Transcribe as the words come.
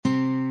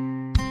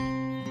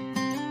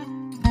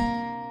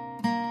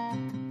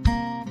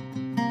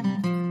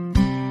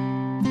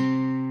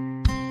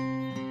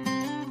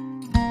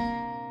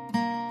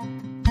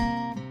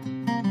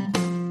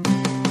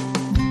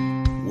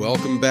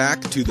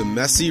back to the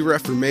Messy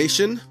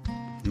Reformation.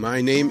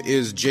 My name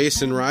is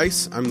Jason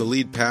Rice. I'm the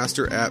lead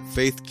pastor at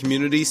Faith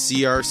Community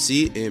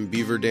CRC in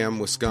Beaver Dam,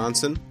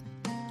 Wisconsin.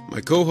 My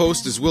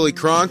co-host is Willie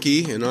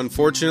Kroenke, and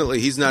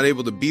unfortunately he's not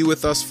able to be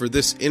with us for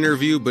this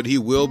interview, but he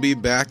will be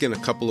back in a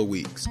couple of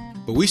weeks.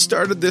 But we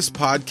started this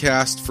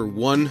podcast for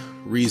one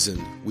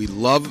reason. We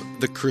love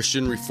the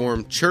Christian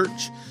Reformed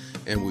Church,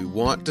 and we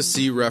want to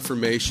see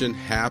Reformation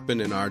happen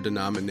in our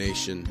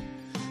denomination.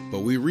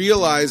 But we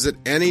realize that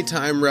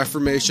anytime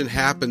Reformation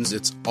happens,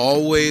 it's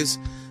always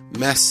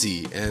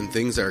messy, and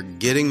things are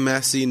getting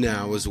messy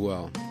now as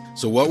well.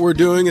 So what we're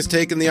doing is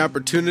taking the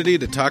opportunity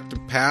to talk to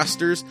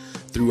pastors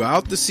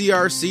throughout the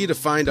CRC to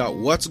find out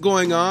what's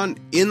going on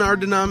in our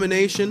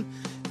denomination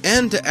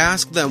and to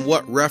ask them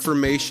what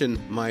Reformation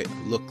might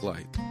look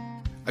like.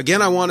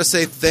 Again, I want to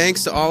say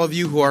thanks to all of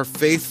you who are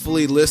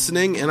faithfully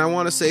listening, and I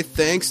want to say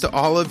thanks to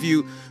all of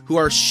you who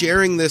are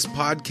sharing this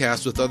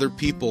podcast with other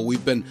people.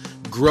 We've been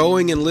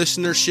growing in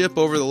listenership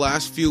over the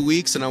last few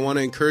weeks, and I want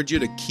to encourage you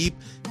to keep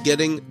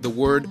getting the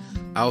word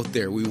out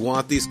there. We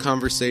want these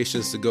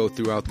conversations to go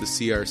throughout the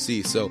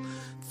CRC. So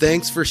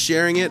thanks for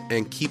sharing it,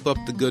 and keep up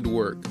the good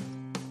work.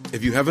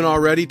 If you haven't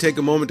already, take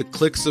a moment to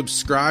click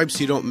subscribe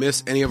so you don't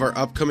miss any of our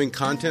upcoming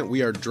content.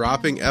 We are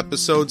dropping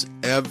episodes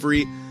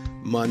every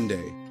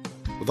Monday.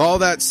 With all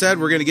that said,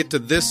 we're going to get to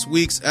this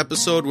week's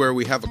episode where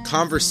we have a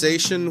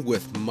conversation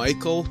with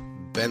Michael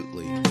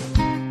Bentley.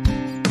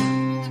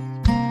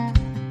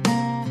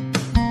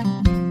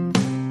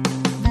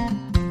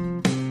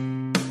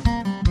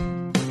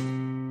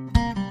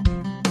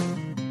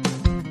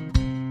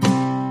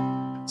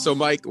 So,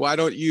 Mike, why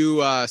don't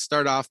you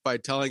start off by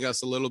telling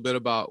us a little bit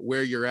about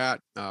where you're at,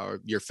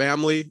 your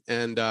family,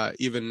 and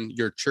even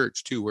your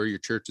church, too, where your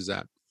church is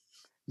at?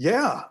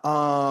 Yeah.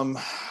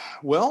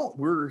 Well,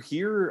 we're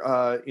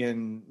here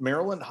in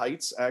Maryland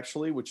Heights,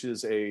 actually, which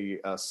is a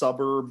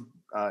suburb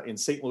in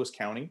St. Louis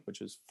County, which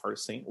is part of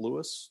St.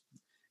 Louis,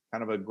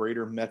 kind of a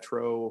greater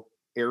metro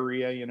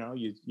area. You know,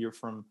 you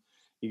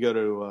go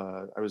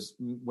to,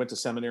 went to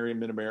seminary in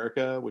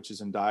Mid-America, which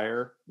is in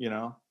Dyer, you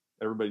know.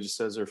 Everybody just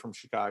says they're from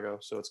Chicago,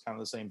 so it's kind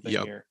of the same thing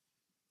here.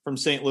 From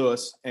St.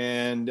 Louis,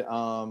 and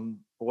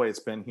boy, it's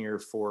been here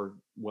for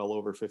well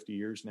over 50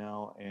 years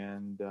now,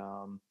 and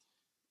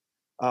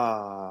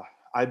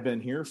I've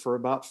been here for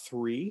about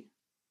 3,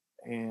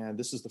 and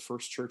this is the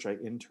first church I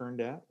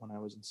interned at when I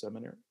was in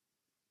seminary.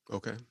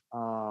 Okay.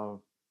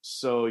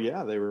 So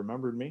yeah, they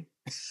remembered me.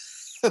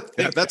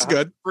 Yeah, that's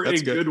good. In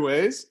good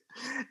ways.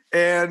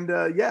 And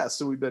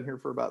so we've been here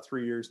for about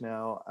 3 years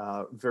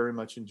now. Very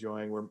much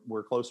enjoying.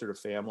 We're closer to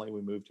family.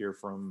 We moved here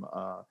from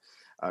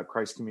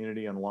Christ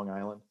Community on Long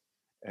Island,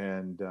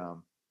 and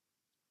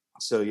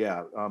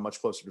much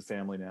closer to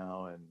family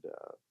now.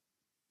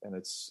 And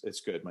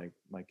it's good.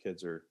 My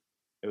kids are.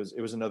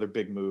 It was another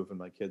big move, and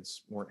my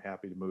kids weren't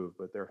happy to move,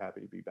 but they're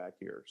happy to be back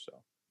here. So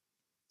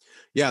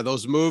yeah,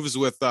 those moves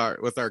with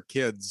our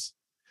kids.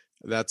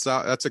 That's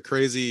a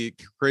crazy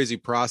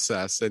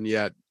process, and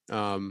yet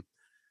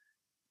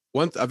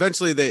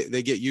eventually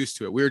they get used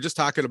to it. We were just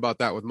talking about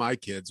that with my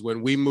kids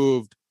when we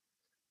moved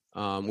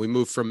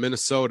from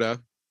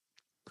Minnesota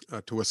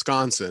to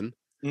Wisconsin.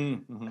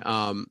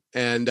 Mm-hmm.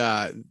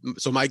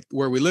 So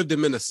where we lived in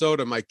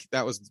Minnesota,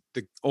 that was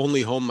the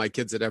only home my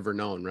kids had ever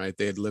known, right?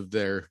 They had lived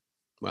there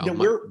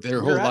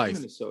their whole life.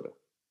 Minnesota.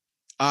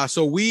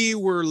 So we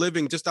were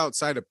living just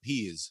outside of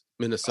Pease,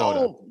 Minnesota.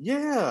 Oh,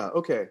 yeah.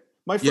 Okay.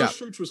 My first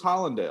church was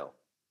Hollandale.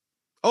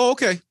 Oh,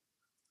 okay.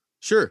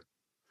 Sure.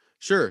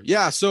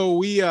 Yeah. So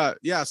we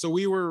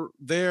were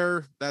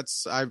there.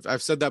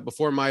 I've said that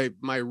before.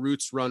 My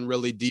roots run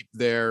really deep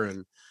there.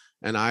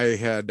 And I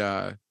had,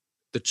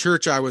 the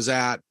church I was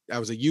at, I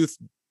was a youth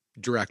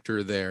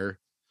director there.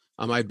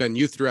 I'd been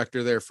youth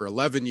director there for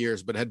 11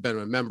 years, but had been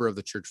a member of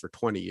the church for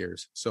 20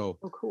 years. So,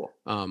 oh, cool.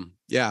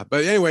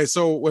 But anyway,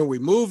 so when we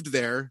moved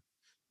there,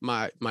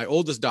 my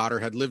oldest daughter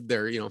had lived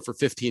there, for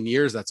 15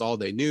 years. That's all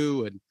they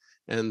knew.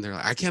 And they're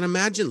like, I can't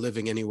imagine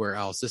living anywhere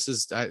else.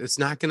 It's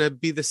not going to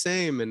be the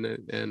same,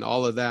 and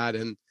all of that.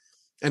 And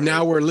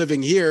now we're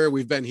living here.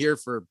 We've been here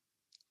for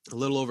a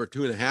little over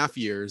 2.5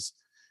 years,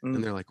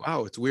 and they're like,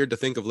 wow, it's weird to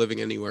think of living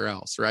anywhere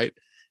else, right?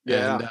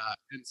 Yeah.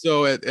 And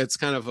so it's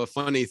kind of a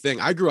funny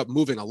thing. I grew up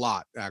moving a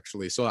lot,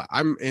 actually. So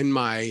I'm in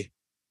my,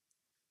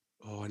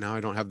 now I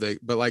don't have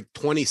but like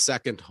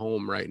 22nd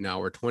home right now,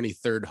 or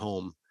 23rd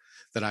home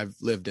that I've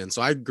lived in.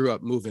 So I grew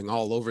up moving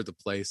all over the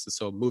place.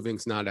 So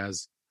moving's not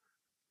as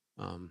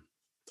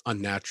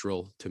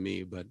unnatural to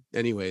me, but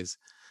anyways,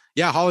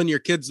 hauling your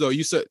kids though,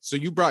 you said, so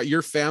you brought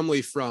your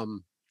family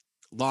from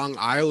Long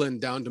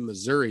Island down to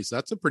Missouri. So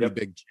that's a pretty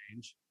big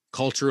change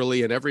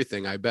culturally and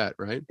everything, I bet,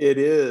 right? It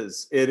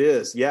is.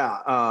 Yeah.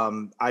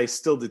 I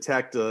still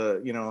detect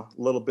a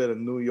little bit of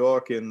New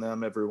York in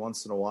them every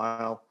once in a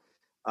while.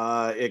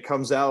 It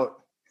comes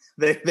out,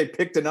 they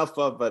picked enough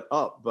of it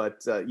up,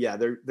 but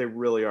they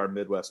really are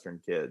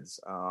Midwestern kids.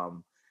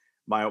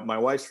 My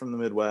wife's from the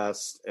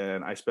Midwest,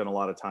 and I spent a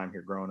lot of time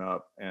here growing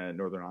up in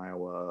Northern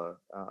Iowa,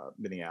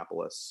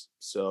 Minneapolis.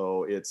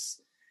 So it's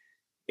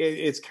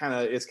it's kind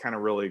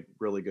of really,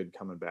 really good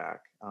coming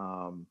back.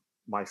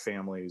 My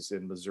family's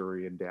in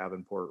Missouri and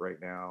Davenport right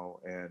now.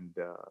 And,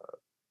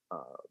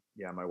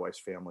 yeah, my wife's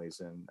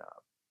family's in,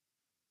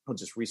 well,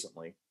 just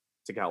recently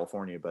to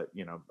California, but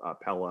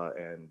Pella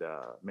and,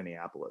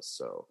 Minneapolis.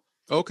 So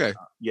Okay.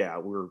 yeah,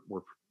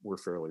 we're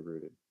fairly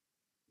rooted.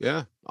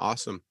 Yeah.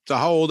 Awesome. So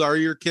how old are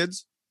your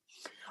kids?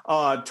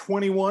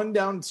 21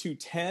 down to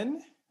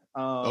 10.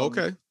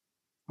 Okay.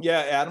 Yeah,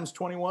 Adam's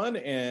 21,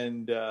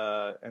 and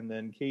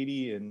then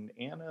Katie and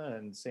Anna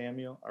and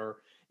Samuel,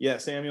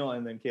 Samuel,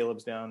 and then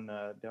Caleb's down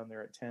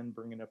there at 10,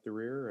 bringing up the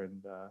rear,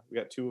 and we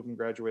got two of them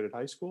graduated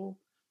high school.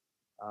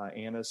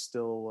 Anna's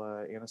still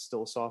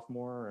a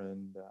sophomore,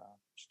 and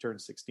she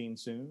turns 16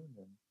 soon,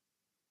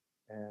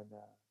 and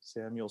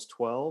Samuel's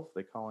 12.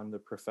 They call him the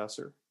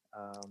professor.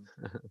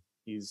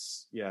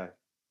 He's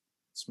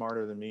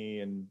smarter than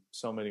me in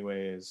so many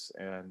ways,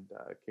 and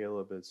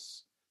Caleb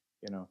is,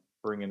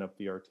 bringing up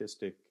the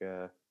artistic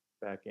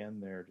back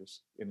end there,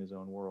 just in his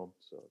own world.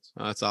 So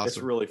that's awesome. It's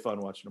really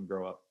fun watching them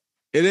grow up.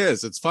 It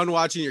is. It's fun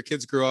watching your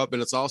kids grow up,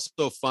 and it's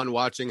also fun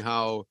watching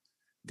how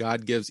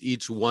God gives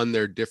each one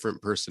their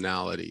different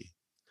personality.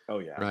 Oh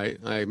yeah. Right.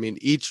 I mean,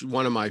 each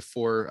one of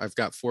I've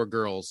got 4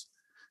 girls,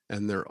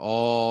 and they're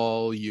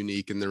all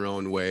unique in their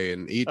own way,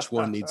 and each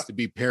one needs to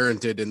be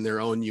parented in their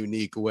own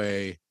unique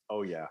way.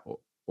 Oh yeah.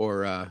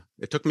 Or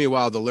it took me a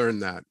while to learn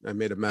that. I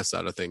made a mess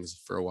out of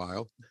things for a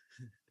while,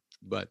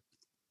 but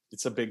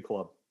it's a big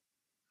club.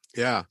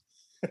 Yeah.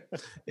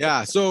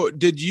 Yeah. So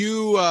did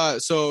you,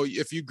 so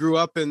if you grew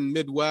up in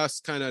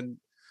Midwest, kind of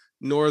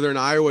northern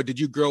Iowa, did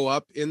you grow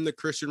up in the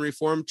Christian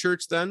Reformed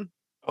Church then?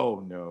 Oh,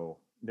 no,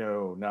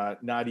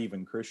 not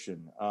even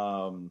Christian.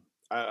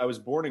 I was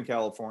born in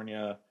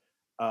California.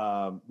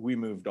 We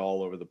moved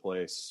all over the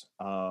place.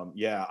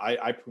 Yeah,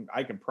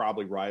 I can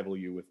probably rival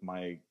you with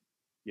my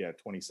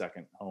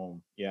 22nd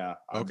home. Yeah.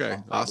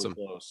 I'm awesome.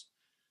 Close.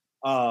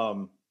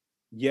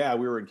 Yeah,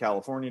 we were in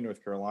California,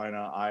 North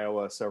Carolina,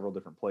 Iowa, several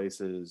different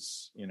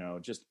places,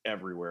 just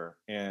everywhere.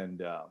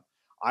 And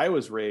I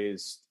was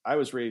raised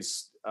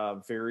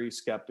very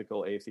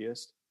skeptical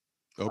atheist.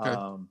 Okay.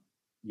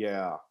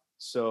 Yeah.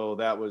 So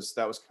that was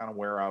kind of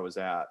where I was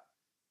at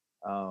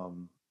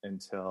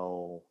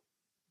until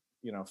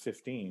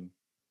 15.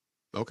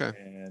 Okay.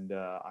 And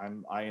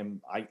I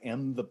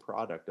am the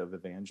product of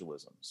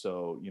evangelism.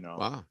 So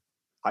Wow.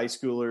 High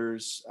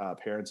schoolers,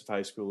 parents of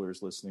high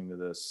schoolers listening to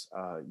this,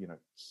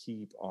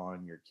 keep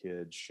on your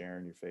kids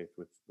sharing your faith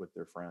with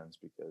their friends,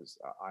 because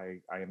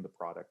I am the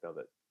product of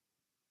it.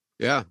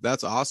 Yeah,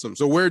 that's awesome.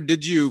 So where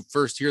did you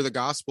first hear the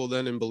gospel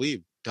then and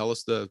believe? Tell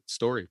us the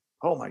story.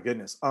 Oh my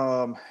goodness.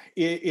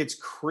 It's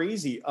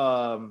crazy.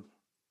 Alden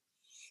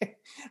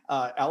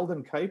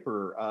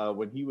Kuyper,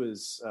 when he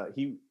was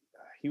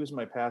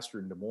my pastor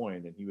in Des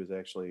Moines, and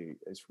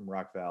he's from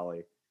Rock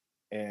Valley.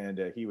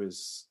 And he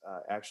was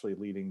actually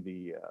leading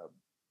the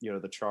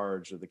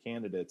charge of the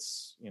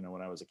candidates,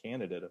 when I was a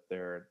candidate up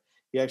there. And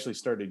he actually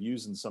started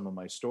using some of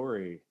my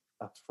story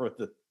for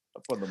the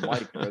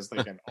mic. And I was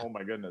thinking, oh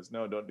my goodness,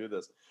 no, don't do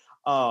this.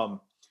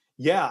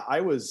 Yeah, I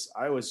was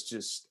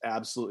just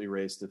absolutely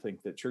raised to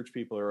think that church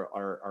people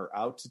are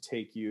out to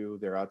take you.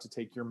 They're out to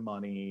take your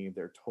money.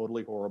 They're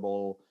totally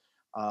horrible.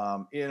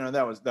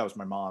 That was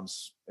my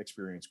mom's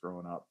experience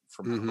growing up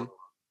from her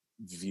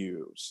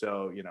view.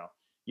 So,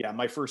 yeah,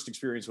 my first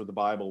experience with the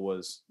Bible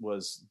was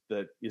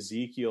that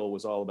Ezekiel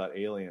was all about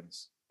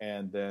aliens.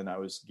 And then I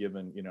was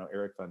given,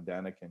 Eric von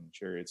Däniken,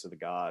 Chariots of the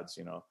Gods,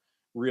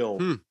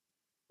 real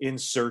in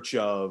search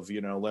of,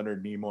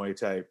 Leonard Nimoy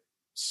type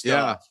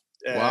stuff.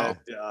 Yeah. And,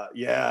 wow.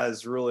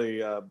 It's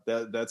really,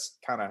 that's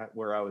kind of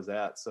where I was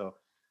at. So,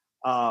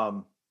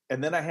 and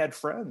then I had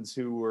friends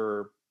who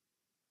were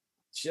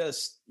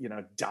just,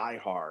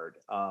 diehard,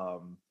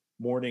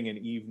 morning and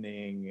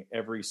evening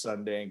every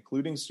Sunday,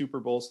 including Super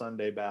Bowl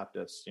Sunday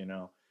Baptists.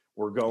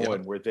 We're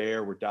going, we're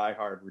there, we're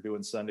diehard, we're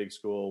doing Sunday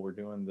school, we're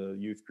doing the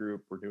youth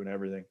group, we're doing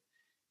everything.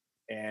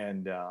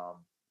 And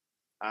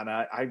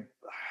I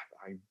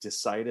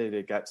decided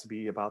it got to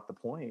be about the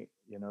point.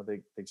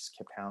 They just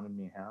kept hounding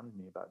me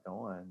about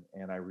going,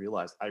 and I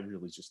realized I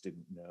really just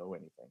didn't know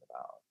anything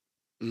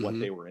about what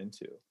they were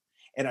into.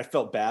 And I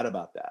felt bad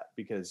about that,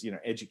 because,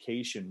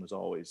 education was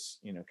always,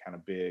 kind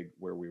of big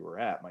where we were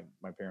at.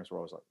 My parents were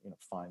always like,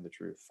 find the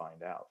truth,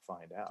 find out.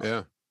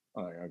 Yeah.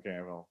 I'm like, okay,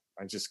 well,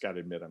 I just got to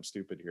admit I'm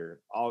stupid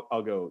here.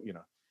 I'll go,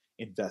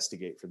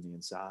 investigate from the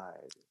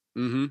inside.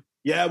 Mm-hmm.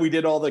 Yeah, we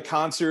did all the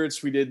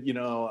concerts. We did,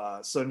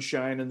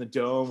 Sunshine in the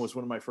Dome was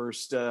one of my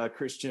first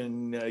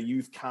Christian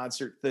youth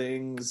concert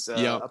things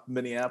up in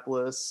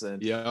Minneapolis.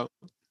 And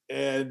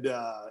and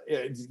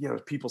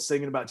people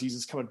singing about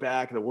Jesus coming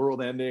back and the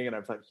world ending, and I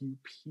was like, you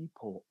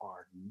people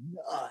are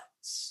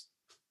nuts.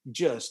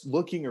 Just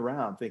looking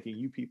around thinking,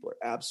 you people are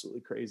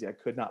absolutely crazy. I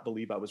could not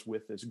believe I was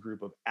with this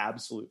group of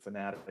absolute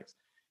fanatics.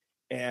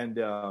 And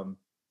I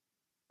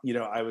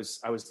was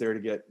there to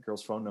get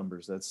girls' phone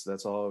numbers.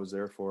 That's all I was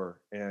there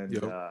for.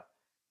 And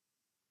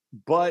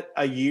But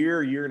a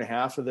year and a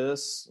half of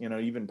this,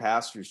 even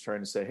pastors trying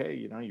to say, hey,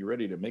 you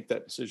ready to make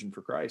that decision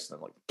for Christ? And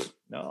I'm like,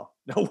 no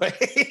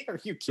way. Are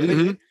you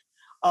kidding me?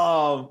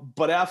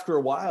 But after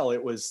a while,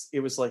 it was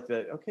like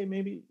that. Okay,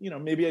 maybe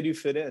I do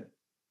fit in.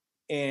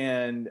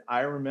 And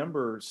I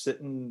remember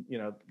sitting,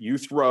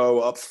 youth row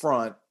up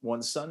front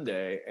one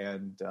Sunday,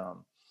 and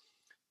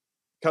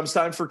comes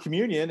time for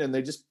communion, and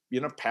they just,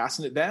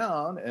 passing it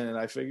down. And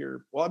I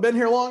figure, well, I've been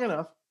here long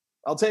enough.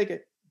 I'll take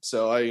it.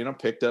 So I,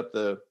 picked up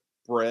the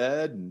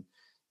bread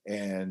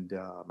and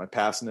I'm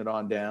passing it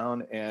on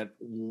down. And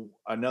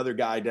another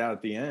guy down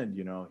at the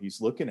end,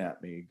 he's looking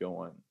at me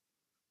going,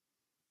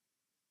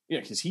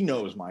 because he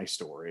knows my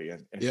story,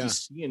 and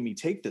he's seeing me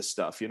take this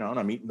stuff, and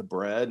I'm eating the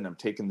bread and I'm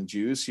taking the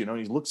juice, and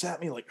he looks at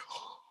me like,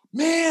 oh,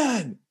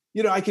 man,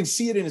 I can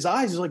see it in his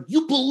eyes. He's like,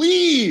 you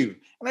believe.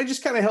 And I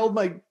just kind of held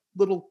my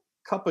little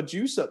cup of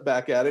juice up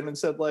back at him and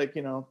said, like,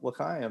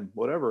 l'chaim,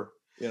 whatever,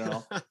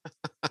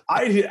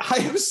 I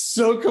am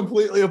so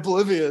completely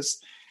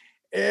oblivious.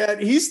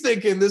 And he's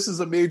thinking this is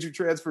a major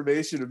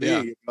transformation of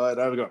me. But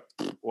I'm going,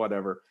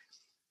 whatever.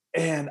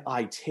 And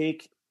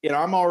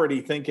I'm already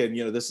thinking,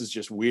 this is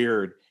just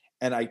weird.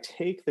 And I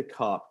take the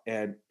cup,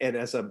 and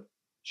as I'm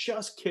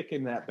just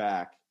kicking that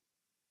back,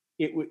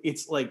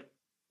 it's like,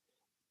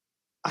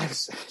 I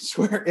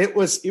swear it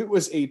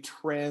was a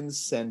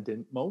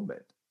transcendent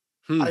moment.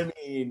 I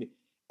mean,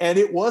 and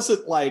it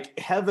wasn't like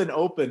heaven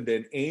opened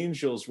and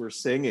angels were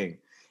singing.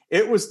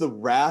 It was the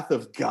wrath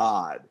of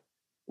God,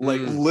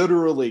 like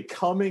literally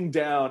coming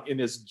down in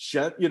his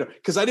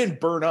because I didn't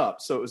burn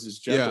up, so it was as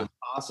gentle as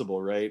possible,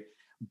 right?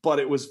 But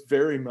it was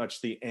very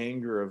much the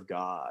anger of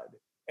God.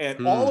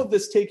 And all of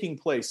this taking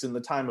place in the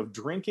time of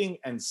drinking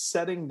and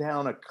setting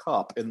down a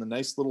cup in the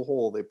nice little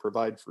hole they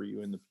provide for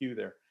you in the pew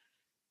there.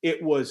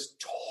 It was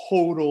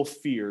total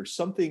fear.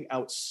 Something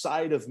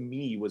outside of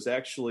me was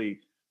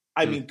actually,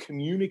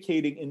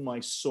 communicating in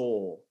my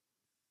soul.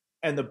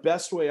 And the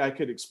best way I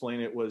could explain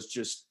it was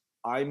just,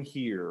 I'm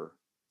here,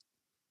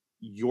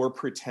 you're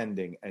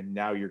pretending, and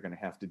now you're going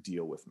to have to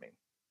deal with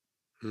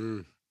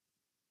me.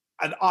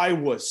 And I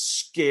was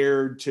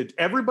scared to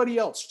everybody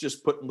else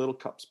just putting little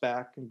cups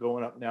back and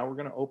going up. Now we're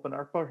going to open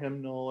our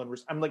hymnal. And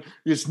I'm like,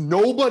 is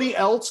nobody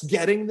else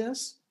getting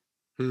this?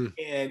 And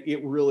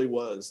it really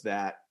was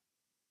that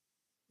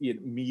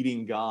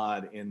meeting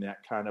God in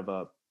that kind of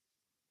a,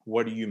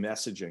 what are you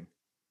messaging?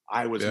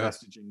 I was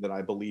messaging that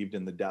I believed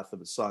in the death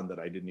of a son that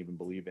I didn't even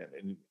believe in.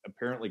 And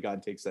apparently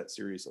God takes that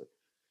seriously.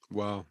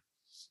 Wow.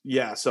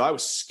 Yeah. So I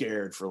was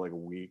scared for like a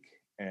week.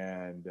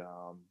 And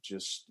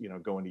just,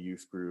 going to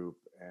youth group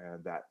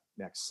and that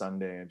next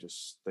Sunday and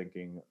just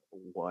thinking,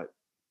 what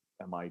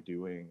am I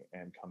doing?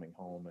 And coming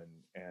home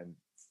and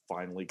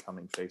finally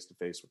coming face to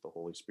face with the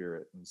Holy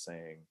Spirit and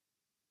saying,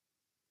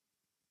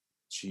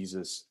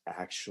 Jesus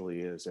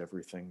actually is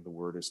everything the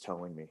word is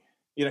telling me.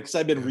 Because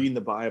I've been reading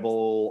the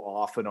Bible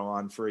off and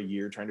on for a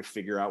year, trying to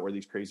figure out where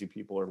these crazy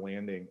people are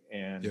landing.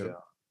 And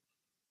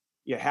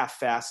half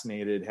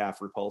fascinated,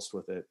 half repulsed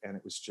with it. And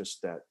it was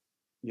just that,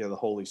 the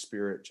Holy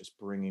Spirit just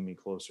bringing me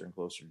closer and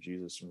closer to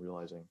Jesus and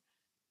realizing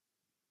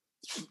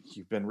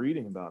you've been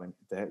reading about him,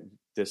 that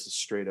this is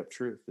straight up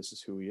truth. This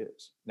is who he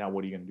is. Now,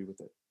 what are you going to do with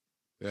it?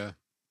 Yeah.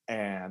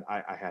 And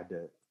I had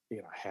to,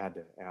 I had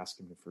to ask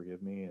him to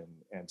forgive me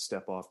and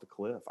step off the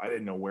cliff. I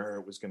didn't know where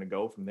it was going to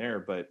go from there,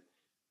 but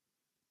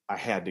I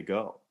had to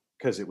go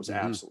because it was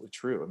absolutely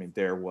true. I mean,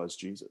 there was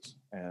Jesus.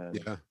 And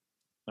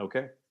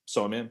okay,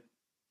 so I'm in.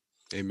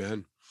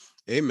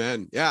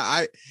 Amen.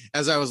 Yeah.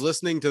 As I was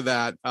listening to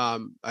that,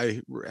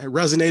 I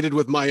resonated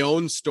with my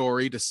own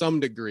story to some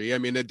degree. I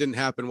mean, it didn't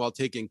happen while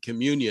taking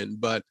communion,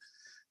 but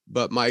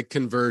my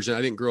conversion,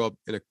 I didn't grow up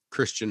in a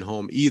Christian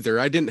home either.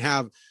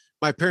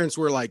 My parents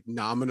were like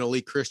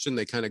nominally Christian.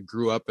 They kind of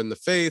grew up in the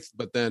faith,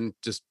 but then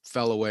just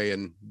fell away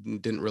and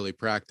didn't really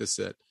practice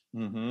it.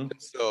 And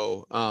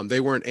so they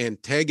weren't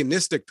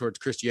antagonistic towards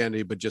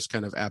Christianity, but just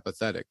kind of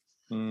apathetic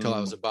till I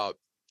was about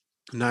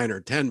 9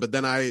 or 10. But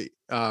then I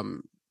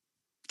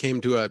came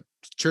to a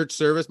church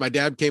service. My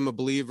dad became a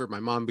believer.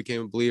 My mom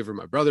became a believer.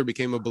 My brother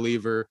became a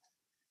believer.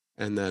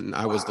 And then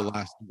I was the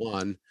last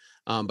one.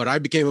 But I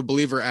became a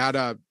believer at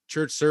a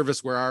church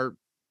service where our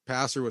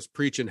pastor was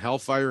preaching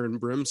hellfire and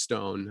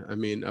brimstone. I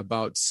mean,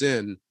 about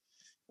sin.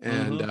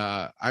 And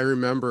I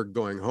remember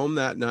going home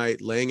that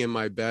night, laying in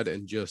my bed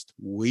and just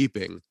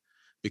weeping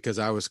because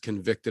I was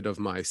convicted of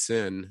my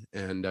sin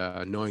and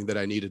knowing that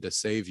I needed a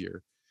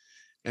savior.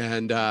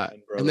 And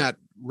that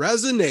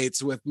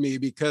resonates with me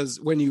because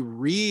when you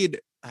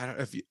read,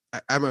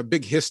 I'm a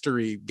big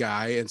history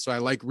guy. And so I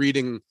like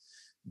reading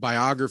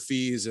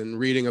biographies and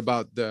reading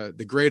about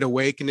the Great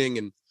Awakening.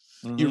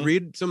 And you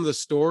read some of the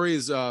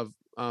stories of,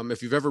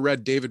 if you've ever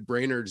read David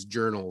Brainerd's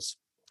journals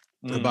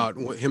about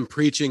him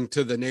preaching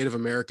to the Native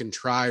American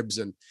tribes,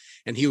 and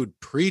he would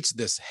preach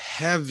this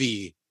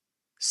heavy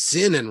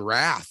sin and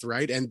wrath,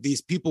 right? And these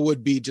people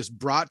would be just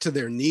brought to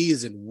their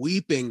knees and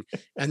weeping,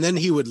 and then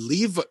he would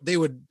leave. They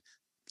would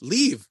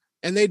leave,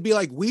 and they'd be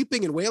like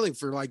weeping and wailing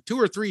for like 2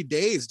 or 3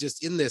 days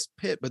just in this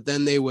pit. But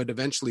then they would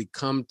eventually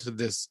come to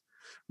this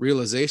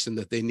realization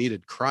that they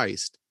needed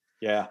Christ.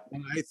 Yeah.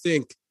 And I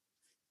think,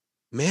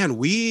 man,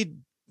 we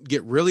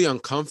get really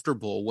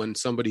uncomfortable when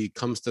somebody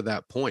comes to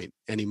that point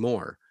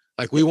anymore.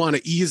 Like we want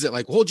to ease it,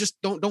 like, well, just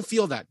don't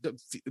feel that.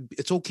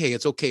 It's okay.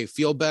 It's okay.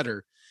 Feel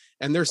better.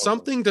 And there's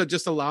something to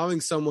just allowing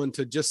someone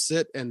to just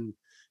sit and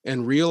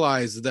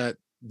realize that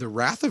the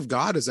wrath of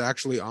God is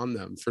actually on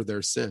them for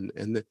their sin.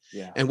 And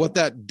what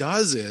that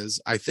does is,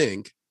 I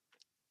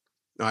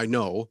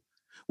know,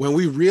 when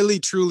we really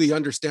truly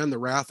understand the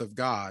wrath of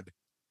God,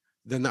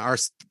 then our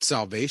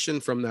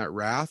salvation from that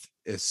wrath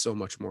is so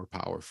much more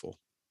powerful.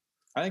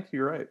 I think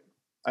you're right.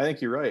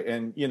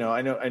 And,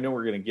 I know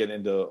we're going to get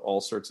into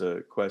all sorts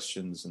of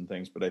questions and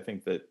things, but I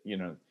think that,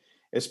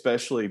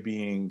 especially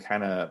being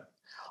kind of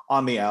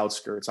on the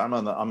outskirts, I'm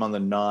on the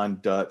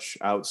non-Dutch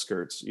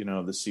outskirts,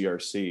 of the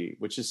CRC,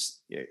 which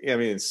is,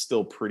 it's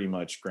still pretty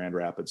much Grand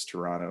Rapids,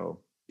 Toronto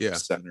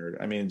centered.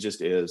 It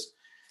just is.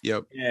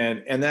 Yep.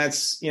 And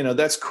that's,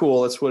 that's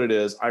cool. That's what it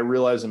is. I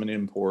realize I'm an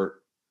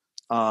import.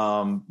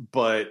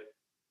 But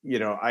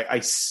I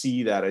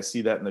see that. I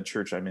see that in the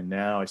church I'm in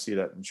now. I see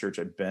that in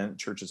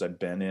churches I've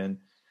been in.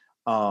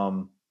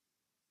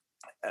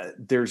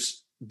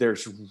 There's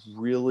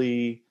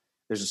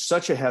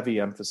such a heavy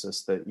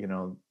emphasis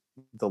that,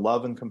 the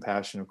love and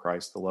compassion of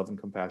Christ,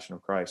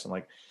 And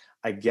like,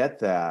 I get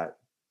that,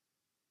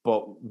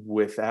 but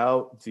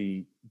without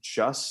the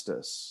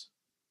justice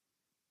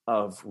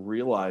of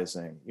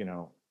realizing,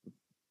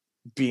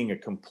 being a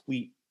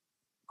complete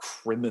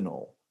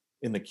criminal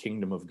in the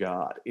kingdom of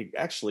God, it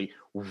actually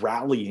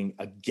rallying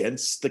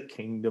against the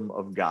kingdom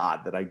of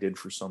God that I did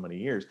for so many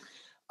years.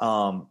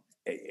 And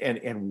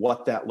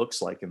what that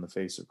looks like in the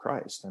face of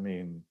Christ.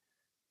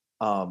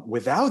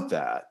 Without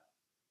that,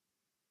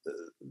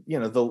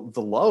 the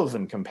love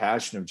and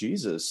compassion of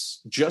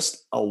Jesus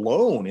just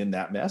alone in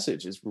that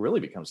message really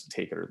becomes a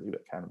take it or leave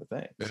it kind of a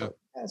thing. Yeah. So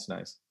that's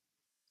nice.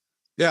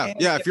 Yeah.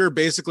 Yeah. If you're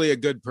basically a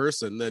good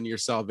person, then your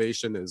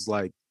salvation is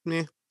like,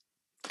 kind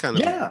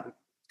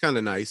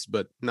of nice,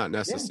 but not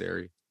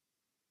necessary.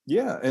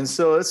 Yeah. And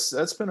so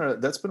that's been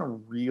a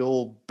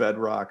real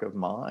bedrock of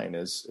mine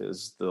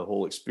is the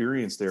whole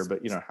experience there. But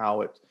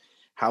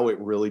how it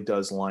really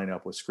does line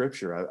up with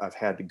Scripture. I've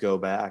had to go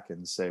back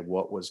and say,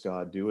 what was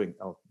God doing?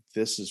 Oh,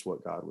 this is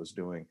what God was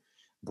doing,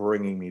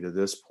 bringing me to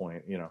this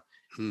point.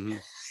 Mm-hmm.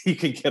 You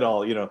can get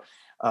all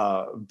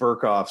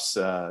Berkhoff's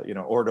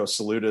Ordo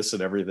Salutis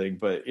and everything,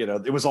 but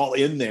it was all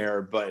in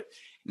there. But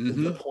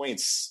the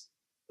points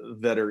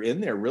that are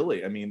in there, really,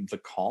 the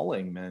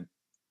calling meant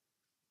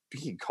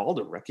being called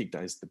to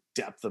recognize the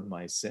depth of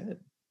my sin.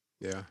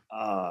 Yeah.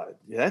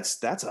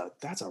 That's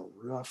a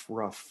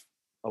rough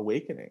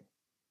awakening.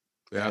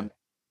 Yeah. And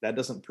that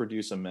doesn't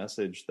produce a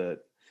message that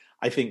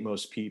I think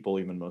most people,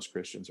 even most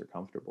Christians, are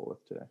comfortable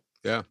with today.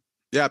 Yeah.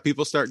 Yeah.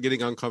 People start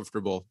getting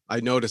uncomfortable. I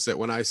notice it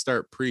when I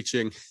start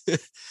preaching a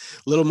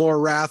little more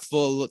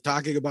wrathful,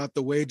 talking about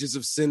the wages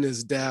of sin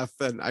is death.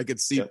 And I could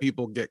see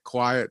people get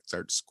quiet,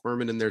 start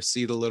squirming in their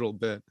seat a little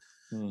bit.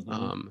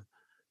 Mm-hmm.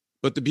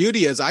 But the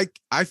beauty is I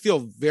feel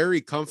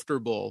very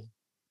comfortable.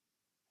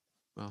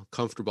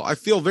 I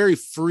feel very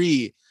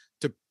free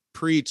to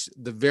preach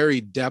the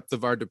very depth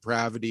of our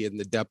depravity and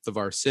the depth of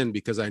our sin,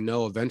 because I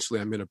know eventually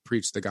I'm going to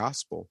preach the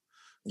gospel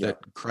that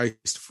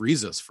Christ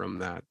frees us from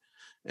that.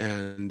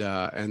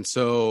 And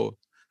so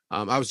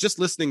I was just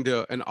listening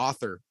to an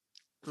author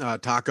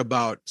talk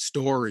about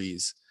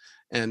stories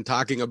and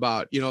talking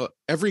about,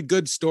 every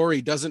good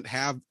story doesn't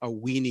have a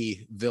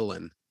weenie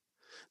villain.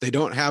 They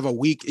don't have a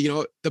weak,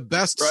 the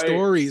best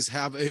stories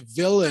have a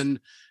villain,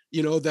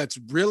 that's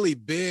really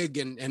big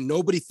and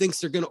nobody thinks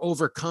they're going to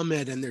overcome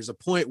it. And there's a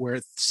point where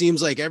it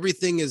seems like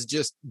everything is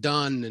just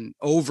done and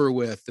over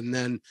with. And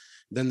then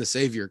the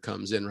Savior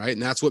comes in, right?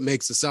 And that's what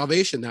makes the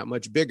salvation that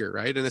much bigger,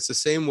 right? And it's the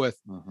same with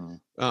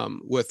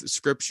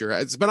Scripture.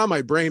 It's been on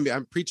my brain.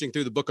 I'm preaching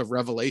through the book of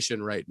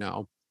Revelation right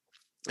now.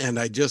 And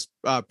I just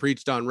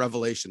preached on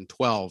Revelation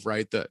 12,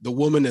 right? The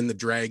woman and the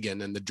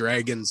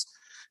dragon's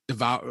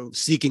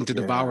seeking to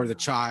devour the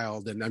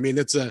child. And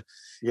it's a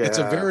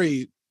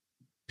very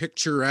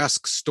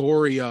picturesque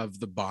story of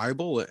the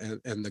Bible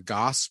and the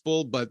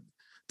gospel, but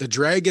the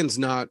dragon's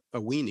not a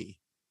weenie.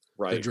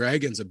 Right. The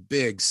dragon's a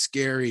big,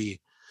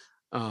 scary,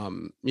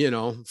 villain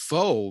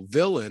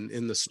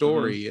in the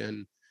story.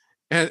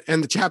 Mm-hmm.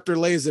 And the chapter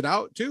lays it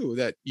out too,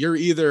 that you're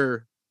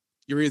either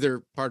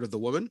part of the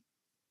woman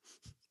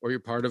or you're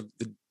part of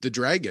the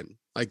dragon.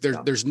 Like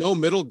there's no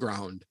middle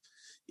ground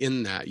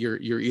in that. You're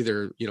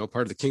either,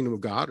 part of the kingdom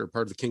of God or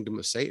part of the kingdom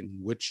of Satan.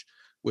 Which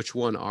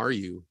one are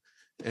you?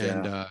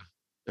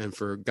 And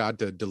for God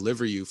to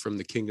deliver you from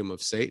the kingdom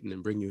of Satan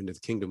and bring you into the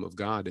kingdom of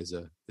God is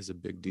a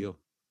big deal.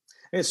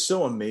 It's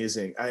so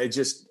amazing.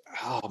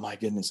 Oh my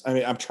goodness.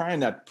 I'm trying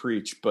not to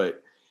preach,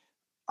 but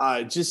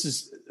this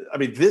is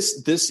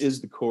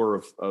the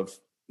core of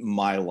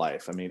my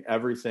life.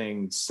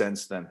 Everything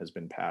since then has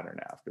been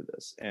patterned after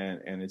this.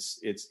 And it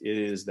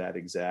is that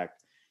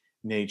exact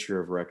nature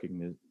of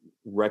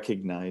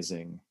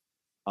recognizing,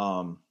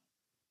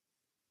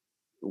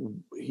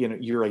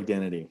 your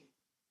identity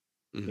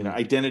Mm-hmm.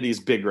 Identity is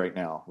big right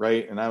now,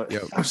 right? And I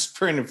Yep. was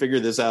trying to figure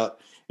this out,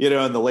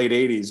 in the late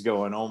 80s,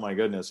 going, oh my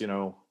goodness,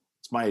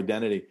 it's my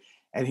identity.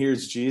 And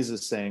here's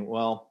Jesus saying,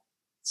 well,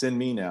 it's in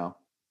me now.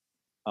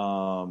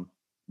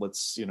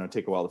 Let's,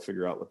 take a while to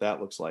figure out what that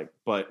looks like.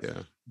 But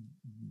Yeah.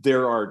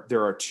 there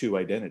are two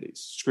identities.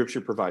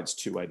 Scripture provides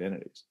two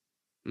identities.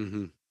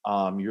 Mm-hmm.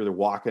 You're either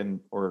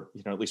walking or,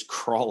 at least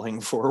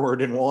crawling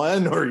forward in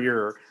one, or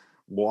you're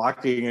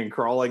walking and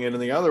crawling into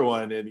the other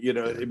one. And,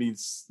 it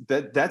means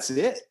that's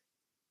it.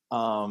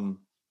 And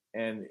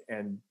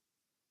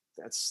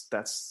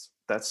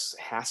that's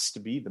has to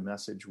be the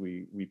message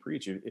we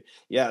preach.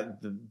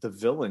 The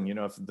villain,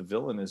 if the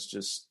villain is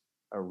just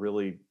a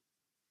really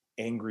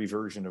angry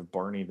version of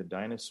Barney the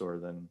dinosaur,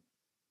 then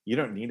you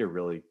don't need a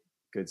really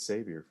good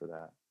savior for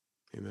that.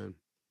 Amen.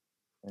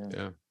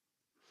 Yeah.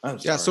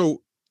 Yeah.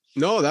 So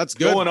no, that's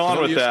good. Going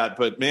on with that,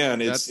 but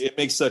man, it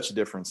makes such a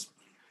difference.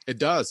 It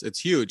does. It's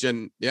huge.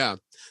 And yeah.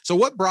 So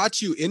what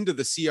brought you into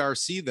the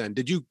CRC then?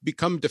 Did you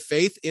come to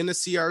faith in a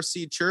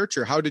CRC church,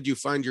 or how did you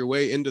find your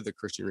way into the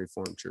Christian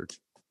Reformed Church?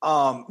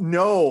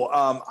 No.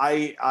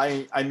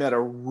 I met a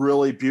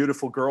really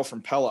beautiful girl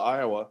from Pella,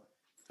 Iowa.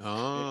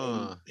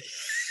 Ah.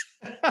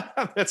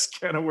 That's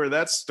kind of where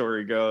that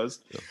story goes.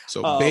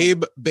 So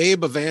babe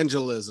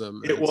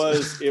evangelism. It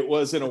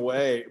was in a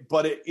way,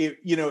 but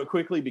it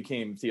quickly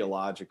became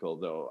theological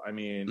though. I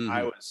mean,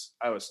 mm-hmm.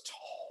 I was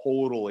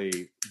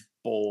totally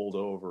bowled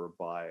over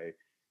by,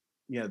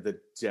 the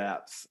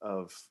depth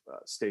of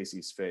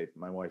Stacy's faith,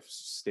 my wife,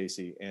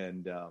 Stacy.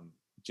 And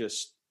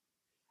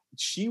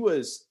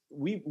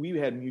we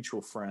had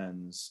mutual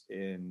friends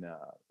in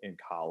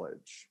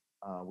college.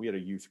 We had a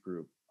youth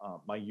group.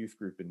 My youth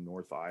group in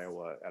North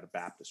Iowa at a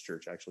Baptist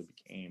church actually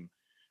became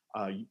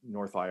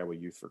North Iowa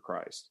Youth for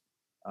Christ.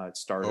 It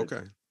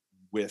started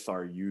with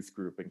our youth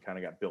group and kind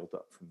of got built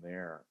up from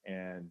there.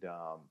 And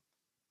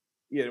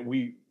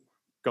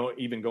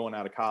going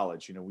out of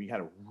college, we had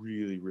a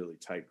really, really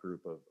tight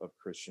group of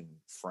Christian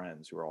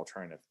friends who were all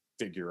trying to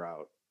figure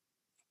out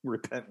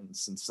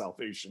repentance and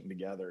salvation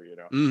together,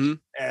 mm-hmm.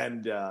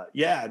 And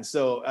and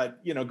so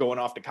going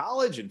off to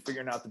college and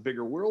figuring out the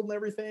bigger world and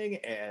everything,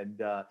 and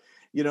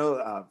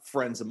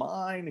friends of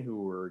mine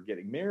who were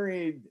getting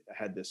married. I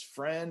had this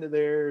friend of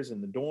theirs in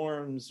the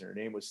dorms. Her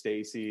name was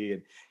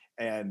Stacy,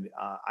 and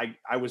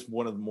I was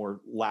one of the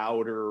more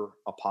louder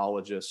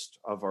apologists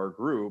of our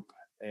group,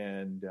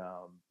 and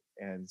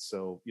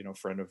so a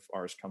friend of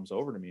ours comes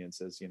over to me and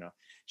says,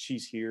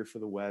 she's here for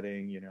the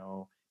wedding,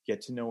 get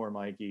to know her,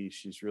 Mikey.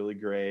 She's really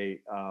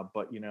great.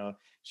 But,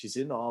 she's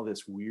into all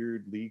this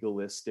weird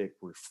legalistic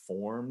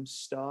reform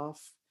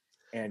stuff,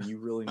 and you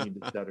really need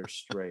to set her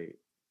straight.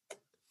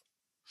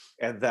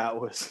 And that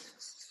was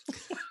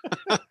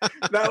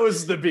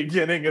the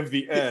beginning of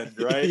the end,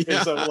 right? Yeah.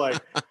 And so I'm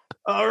like,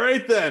 all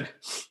right then.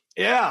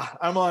 Yeah,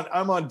 I'm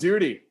on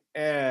duty.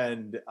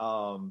 And it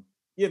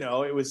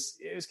was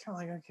kind of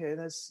like, okay,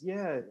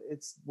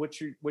 it's what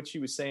she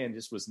was saying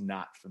just was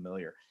not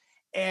familiar.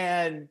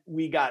 And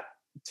we got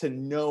to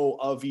know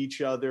of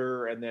each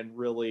other, and then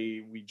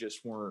really we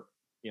just weren't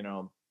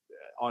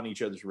on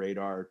each other's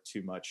radar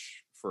too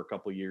much for a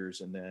couple of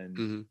years, and then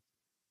mm-hmm.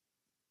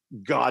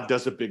 God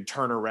does a big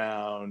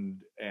turnaround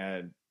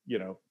and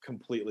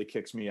completely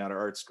kicks me out of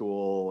art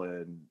school,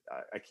 and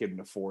I couldn't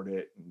afford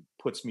it, and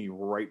puts me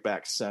right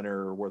back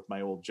center with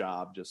my old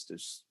job, just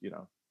as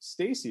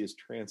Stacy is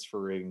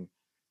transferring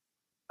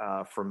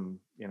from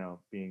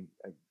being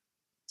a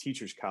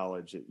teacher's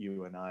college at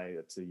UNI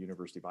to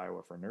University of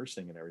Iowa for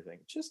nursing and everything,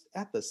 just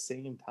at the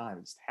same time.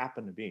 It just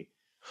happened to be.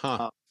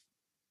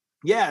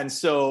 And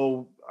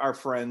so our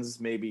friends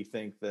maybe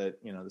think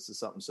that this is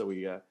something. So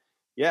we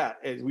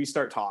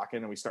start talking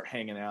and we start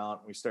hanging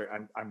out.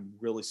 And I'm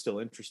really still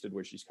interested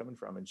where she's coming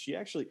from. And she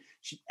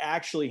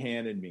actually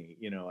handed me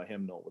a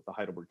hymnal with the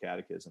Heidelberg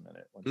Catechism in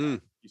it. One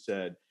time. She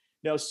said,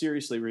 "No,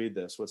 seriously, read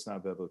this. What's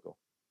not biblical?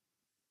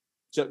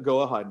 So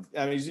go ahead."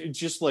 I mean,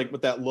 just like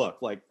with that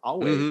look, like I'll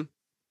wait. Mm-hmm.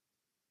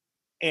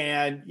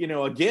 And,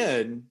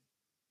 again,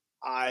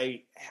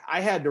 I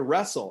had to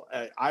wrestle.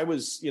 I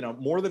was,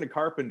 More Than a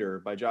Carpenter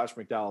by Josh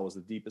McDowell was the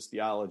deepest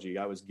theology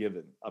I was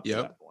given up to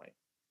that point.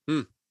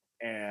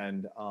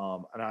 And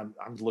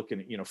I'm looking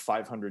at,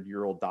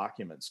 500-year-old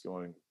documents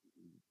going,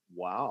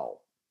 wow.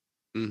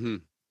 Mm-hmm.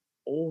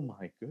 Oh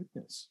my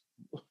goodness.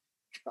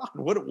 God,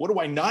 what do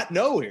I not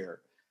know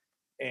here?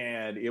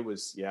 And it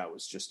was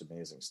just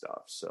amazing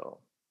stuff. So,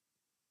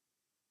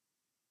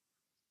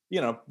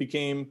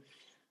 became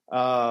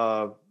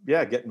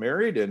getting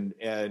married and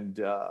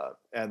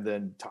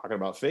then talking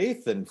about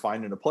faith and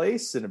finding a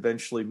place, and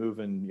eventually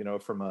moving,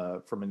 from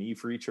an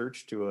E-free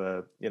church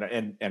to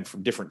and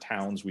from different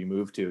towns we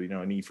moved to,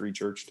 an E-free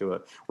church to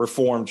a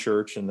Reformed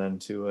church, and then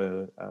to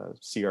a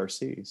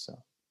CRC.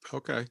 So.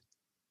 Okay.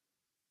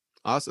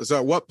 Awesome. So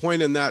at what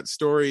point in that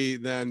story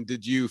then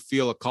did you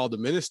feel a call to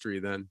ministry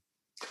then?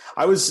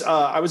 I was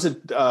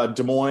at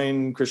Des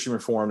Moines Christian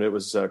Reformed. It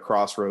was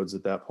Crossroads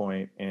at that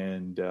point.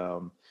 And,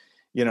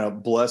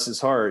 bless his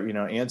heart,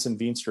 Anson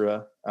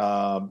Veenstra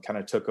kind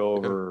of took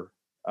over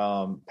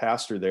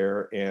pastor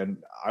there, and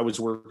I was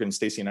working.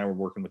 Stacy and I were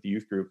working with the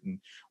youth group, and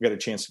we got a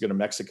chance to go to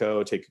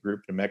Mexico, take a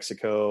group to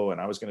Mexico, and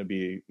I was going to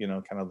be,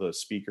 kind of the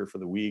speaker for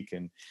the week,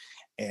 and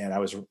I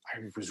was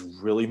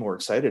really more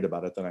excited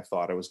about it than I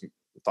thought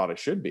I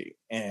should be,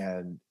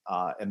 and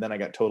then I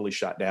got totally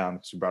shot down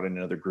because we brought in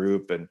another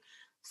group and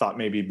thought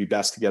maybe it'd be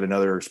best to get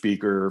another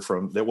speaker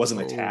that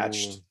wasn't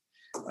attached,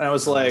 and I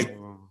was like,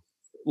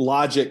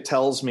 logic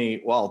tells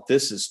me, well,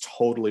 this is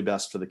totally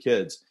best for the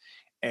kids.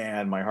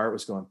 And my heart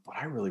was going, but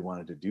I really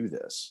wanted to do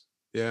this.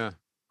 Yeah.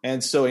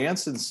 And so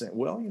Anson said,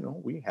 well,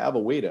 we have a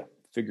way to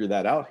figure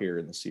that out here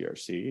in the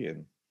CRC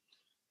and,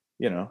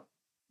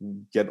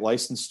 get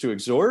licensed to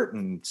exhort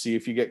and see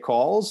if you get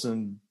calls.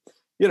 And,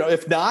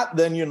 if not,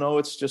 then,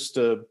 it's just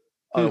a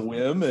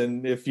whim.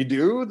 And if you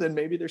do, then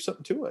maybe there's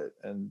something to it.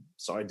 And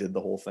so I did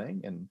the whole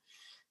thing and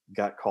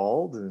got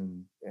called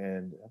and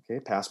okay,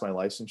 passed my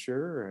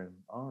licensure and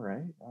all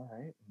right.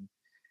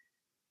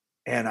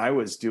 And I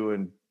was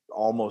doing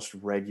almost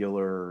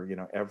regular,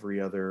 every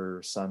other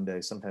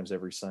Sunday, sometimes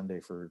every Sunday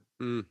for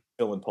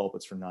filling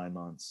pulpits for 9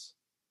 months.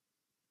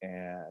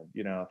 And,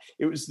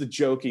 it was the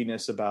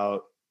jokiness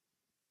about,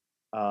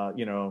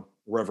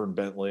 Reverend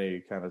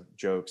Bentley kind of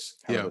jokes,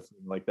 kind of a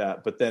thing like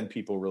that. But then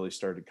people really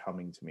started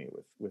coming to me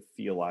with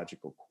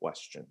theological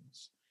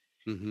questions.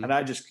 Mm-hmm. And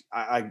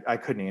I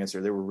couldn't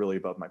answer. They were really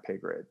above my pay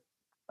grade.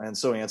 And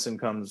so Anson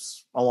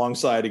comes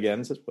alongside again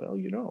and says,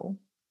 well,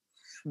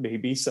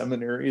 maybe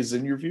seminary is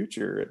in your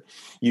future. And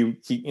you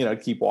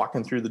keep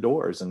walking through the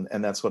doors.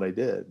 And that's what I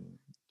did.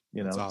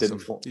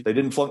 Awesome. They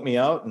didn't flunk me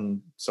out.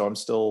 And so I'm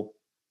still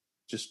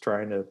just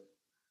trying to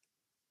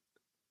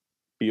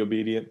be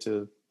obedient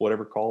to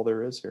whatever call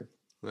there is here.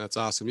 That's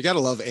awesome. You got to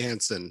love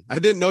Anson. I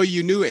didn't know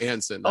you knew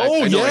Anson. I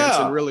know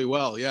Anson really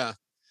well. Yeah.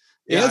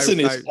 Anson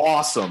is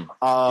awesome.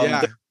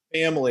 The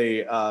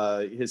family,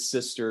 his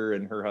sister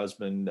and her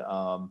husband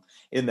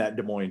in that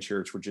Des Moines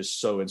church were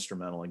just so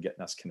instrumental in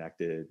getting us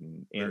connected.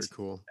 And very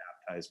cool.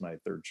 Baptized my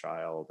third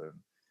child. And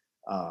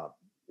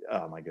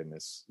oh my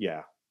goodness.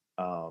 Yeah.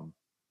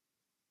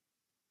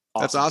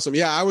 That's awesome.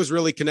 Yeah, I was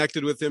really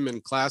connected with him in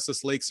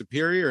Classis Lake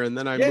Superior, and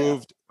then I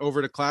moved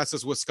over to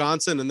Classis,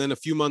 Wisconsin, and then a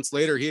few months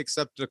later, he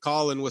accepted a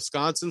call in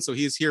Wisconsin, so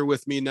he's here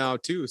with me now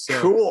too. So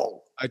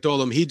cool. I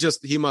told him he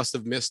must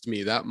have missed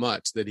me that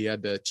much that he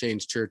had to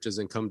change churches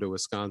and come to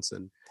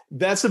Wisconsin.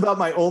 That's about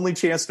my only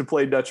chance to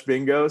play Dutch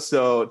bingo.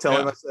 So tell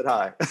him I said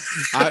hi.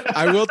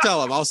 I will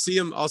tell him. I'll see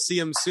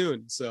him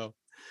soon. So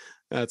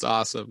that's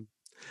awesome.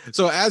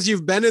 So as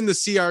you've been in the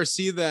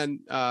CRC,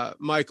 then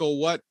Michael,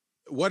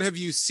 what have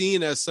you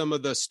seen as some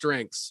of the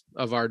strengths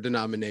of our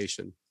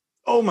denomination?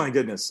 Oh my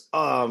goodness.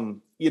 The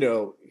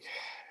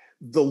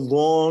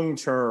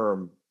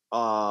long-term,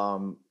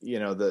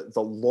 the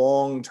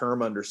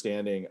long-term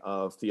understanding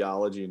of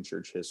theology and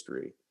church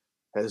history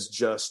has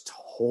just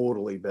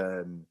totally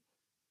been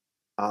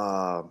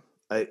a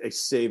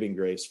saving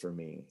grace for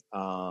me.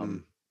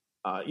 And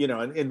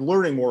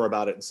learning more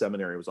about it in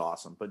seminary was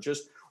awesome, but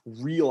just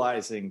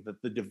realizing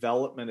that the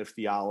development of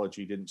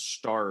theology didn't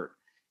start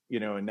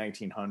in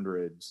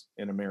 1900s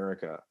in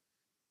America.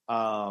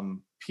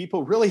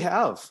 People really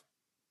have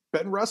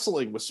been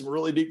wrestling with some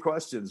really deep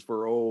questions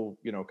for,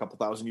 a couple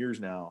thousand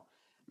years now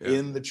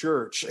in the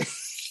church.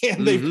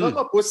 And they've come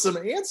up with some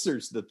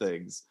answers to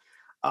things.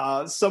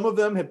 Some of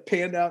them have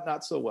panned out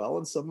not so well,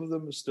 and some of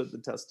them have stood the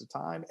test of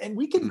time. And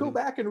we can go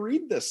back and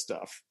read this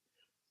stuff.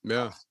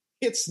 Yeah.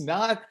 It's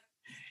not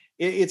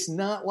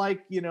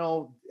like,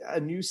 a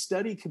new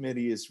study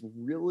committee is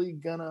really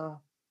gonna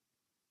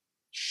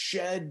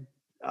shed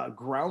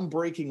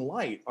groundbreaking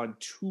light on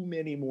too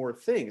many more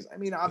things. I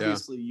mean,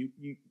 obviously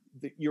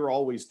you're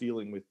always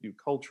dealing with new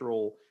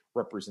cultural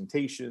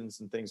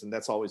representations and things, and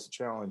that's always a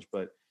challenge,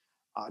 but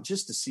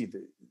just to see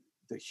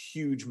the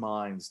huge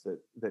minds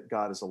that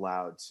God has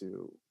allowed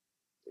to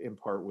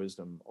impart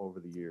wisdom over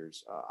the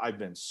years, I've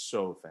been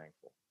so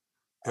thankful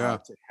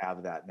to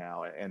have that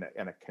now, and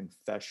a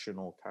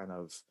confessional kind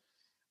of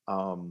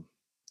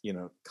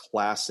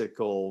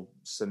classical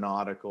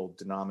synodical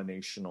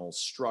denominational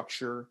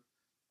structure.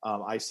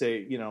 I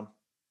say,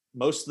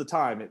 most of the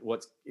time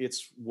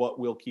it's what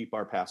will keep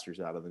our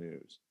pastors out of the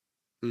news.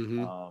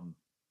 Mm-hmm.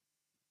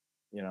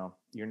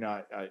 You're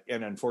not,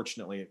 and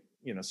unfortunately,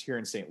 here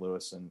in St.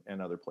 Louis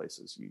and other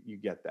places, you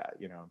get that,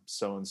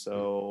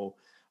 so-and-so,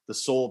 the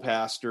sole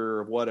pastor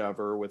of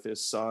whatever with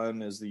his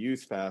son as the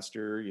youth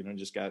pastor,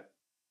 just got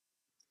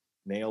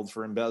nailed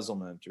for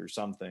embezzlement or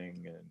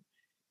something.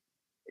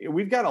 And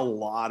we've got a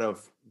lot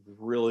of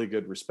really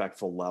good,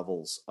 respectful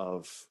levels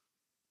of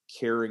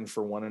caring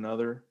for one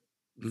another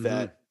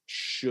that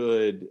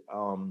should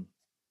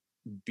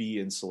be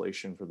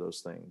insulation for those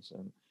things.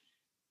 And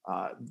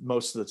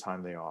most of the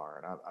time they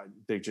are. And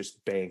they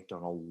just banked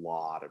on a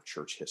lot of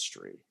church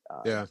history,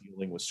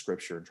 dealing with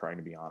scripture and trying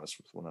to be honest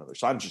with one another.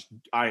 So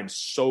I am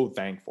so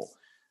thankful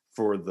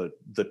for the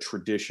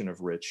tradition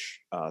of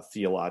rich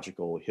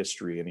theological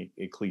history and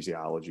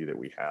ecclesiology that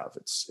we have.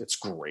 It's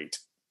great.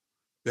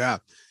 Yeah,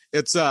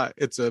 it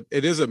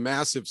is a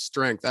massive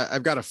strength.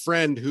 I've got a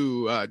friend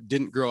who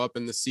didn't grow up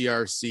in the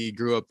CRC,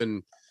 grew up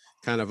in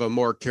kind of a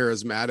more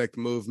charismatic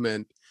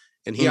movement.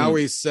 And he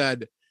always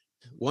said,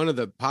 one of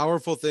the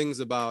powerful things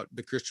about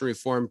the Christian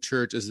Reformed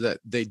Church is that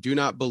they do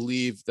not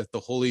believe that the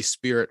Holy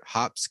Spirit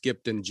hop,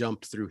 skipped, and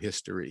jumped through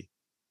history.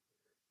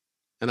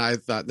 And I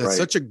thought that's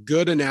such a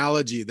good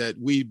analogy, that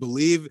we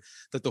believe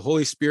that the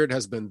Holy Spirit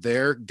has been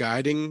there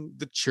guiding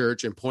the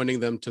church and pointing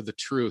them to the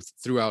truth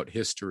throughout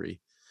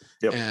history.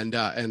 Yep.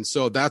 And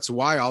so that's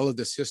why all of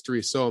this history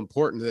is so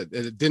important, that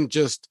it didn't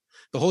just,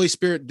 the Holy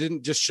Spirit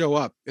didn't just show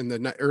up in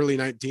the early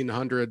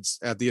 1900s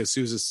at the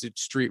Azusa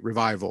Street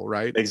revival,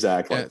 right?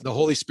 Exactly. And the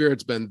Holy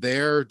Spirit's been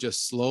there,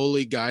 just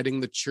slowly guiding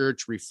the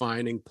church,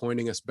 refining,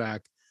 pointing us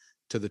back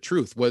to the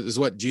truth. What is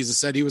what Jesus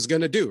said he was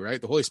going to do,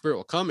 right? The Holy Spirit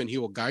will come and he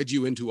will guide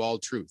you into all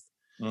truth.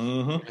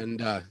 And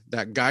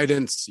that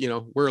guidance,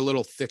 we're a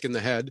little thick in the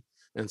head,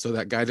 and so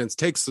that guidance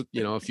takes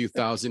a few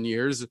thousand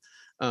years,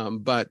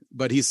 but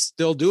he's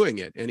still doing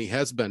it, and he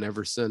has been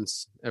ever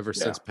since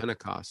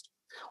Pentecost.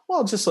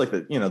 Well, just like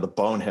the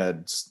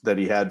boneheads that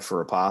he had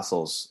for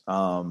apostles,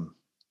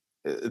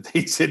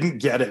 they didn't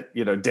get it,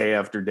 day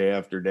after day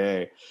after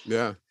day.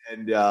 Yeah.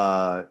 And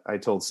I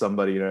told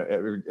somebody,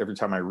 every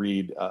time I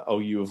read "Oh,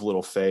 you of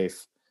little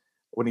faith,"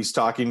 when he's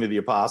talking to the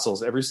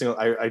apostles,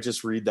 I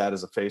just read that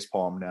as a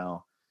facepalm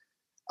now.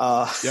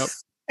 Yep.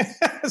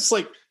 It's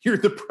like you're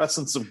in the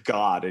presence of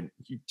God and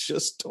you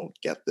just don't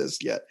get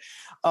this yet.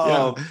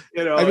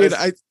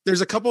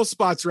 There's a couple of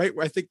spots, right,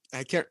 where I think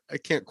I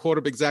can't quote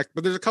them exact,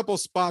 but there's a couple of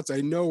spots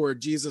I know where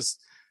Jesus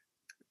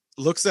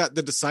looks at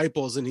the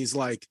disciples and he's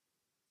like,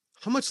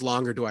 how much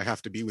longer do I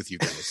have to be with you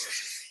guys?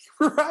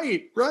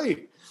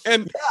 Right.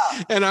 And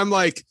I'm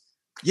like,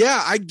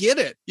 yeah, I get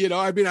it.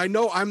 I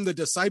know I'm the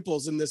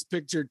disciples in this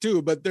picture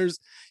too, but there's,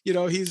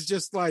 he's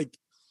just like,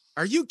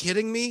 are you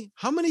kidding me?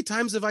 How many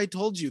times have I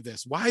told you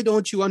this? Why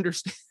don't you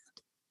understand?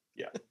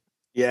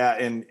 Yeah.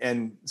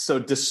 And so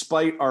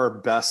despite our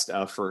best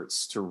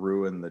efforts to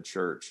ruin the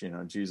church,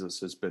 Jesus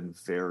has been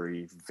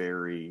very,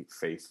 very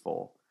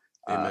faithful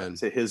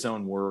to his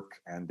own work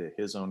and to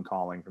his own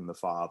calling from the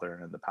Father,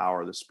 and the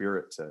power of the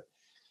Spirit to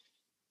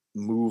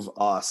move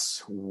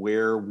us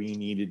where we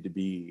needed to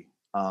be,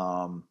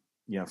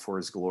 for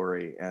his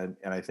glory. And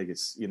I think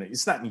it's,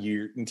 it's not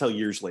until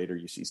years later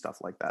you see stuff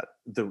like that,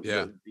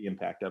 the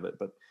impact of it.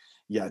 But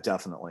yeah,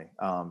 definitely.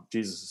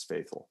 Jesus is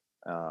faithful.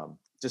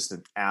 Just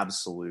an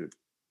absolute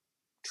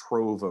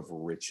trove of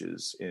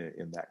riches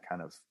in that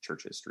kind of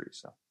church history.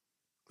 So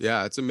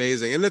yeah, it's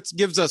amazing. And it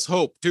gives us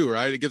hope too,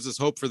 right? It gives us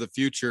hope for the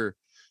future.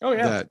 Oh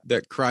yeah.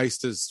 That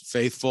Christ is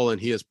faithful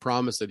and he has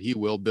promised that he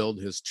will build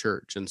his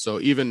church. And so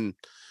even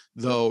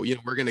though,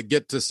 we're going to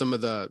get to some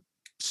of the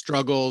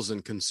struggles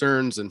and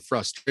concerns and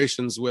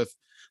frustrations with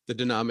the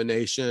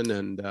denomination,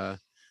 and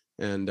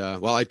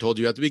I told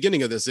you at the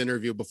beginning of this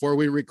interview before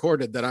we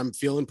recorded that I'm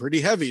feeling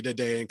pretty heavy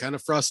today and kind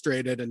of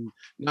frustrated and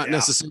not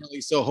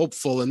necessarily so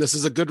hopeful. And this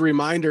is a good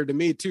reminder to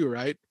me too,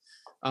 right?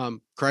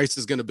 Christ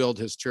is going to build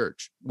his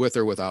church with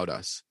or without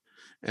us.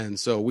 And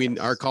so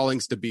our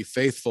calling's to be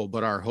faithful,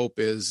 but our hope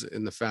is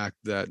in the fact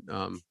that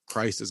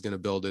Christ is going to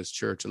build his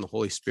church, and the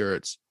Holy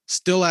Spirit's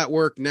still at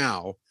work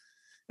now.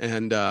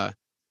 And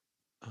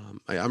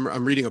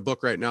I'm reading a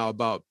book right now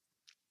about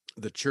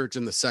the church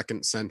in the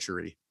 2nd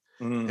century.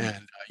 And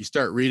you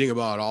start reading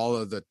about all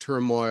of the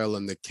turmoil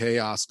and the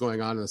chaos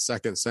going on in the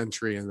 2nd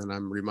century. And then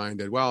I'm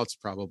reminded, well, it's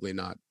probably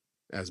not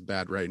as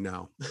bad right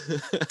now.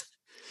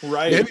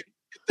 Right. Maybe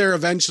get there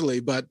eventually,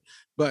 but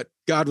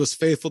God was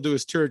faithful to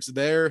his church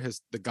there.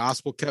 The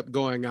gospel kept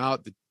going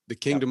out. The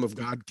kingdom of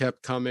God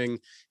kept coming.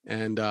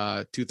 And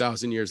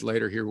 2,000 years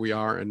later, here we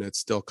are, and it's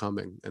still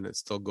coming and it's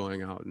still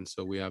going out. And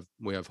so we have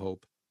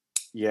hope.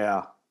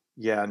 Yeah.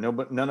 No,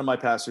 but none of my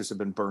pastors have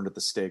been burned at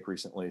the stake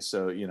recently.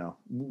 So,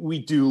 we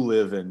do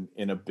live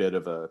in a bit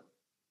of a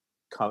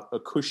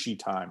cushy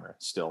time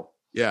still.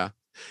 Yeah.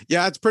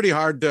 It's pretty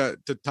hard to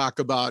talk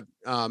about.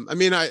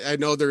 I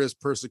know there is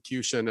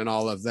persecution and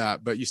all of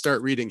that, but you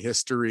start reading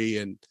history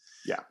and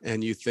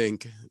you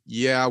think,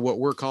 what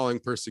we're calling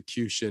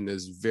persecution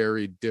is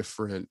very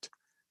different.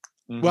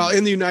 Mm-hmm. Well,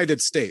 in the United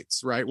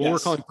States, right? What we're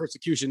calling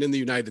persecution in the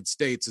United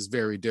States is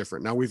very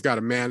different. Now, we've got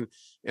a man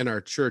in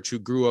our church who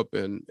grew up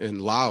in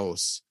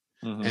Laos,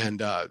 and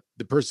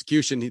the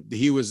persecution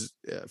he was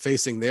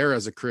facing there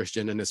as a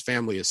Christian, and his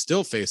family is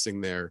still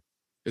facing there,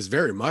 is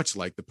very much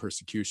like the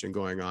persecution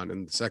going on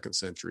in the 2nd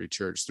century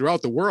church.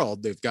 Throughout the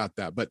world, they've got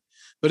that, but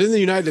in the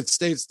United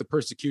States, the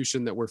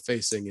persecution that we're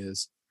facing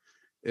is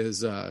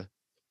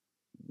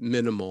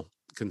minimal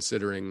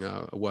considering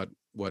what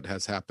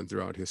has happened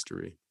throughout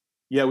history.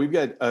 Yeah, we've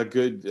got a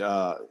good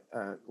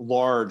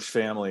large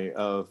family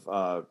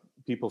of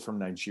people from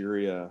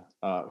Nigeria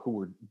who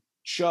were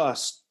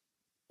just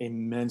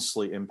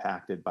immensely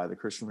impacted by the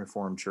Christian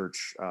Reformed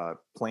Church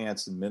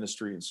plants and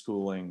ministry and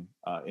schooling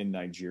in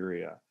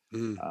Nigeria,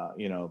 through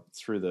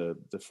the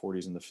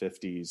 40s and the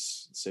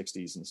 50s,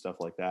 60s and stuff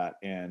like that.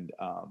 And,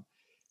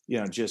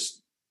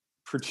 just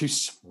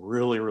produced some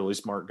really, really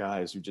smart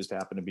guys who just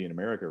happen to be in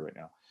America right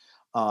now.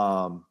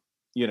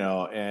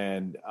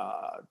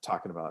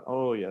 Talking about,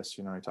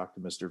 I talked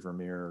to Mr.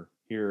 Vermeer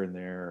here and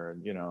there.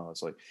 And,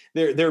 it's like,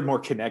 they're more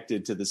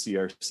connected to the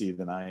CRC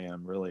than I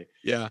am, really.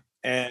 Yeah.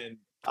 And,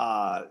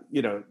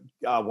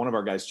 one of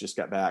our guys just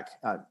got back,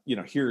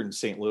 here in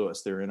St.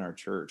 Louis. They're in our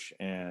church,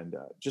 and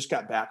just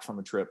got back from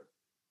a trip,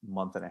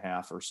 month and a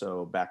half or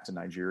so, back to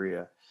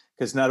Nigeria.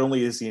 Because not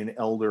only is he an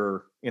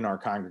elder in our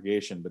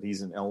congregation, but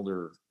he's an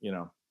elder,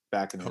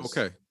 back in his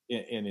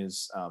in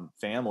his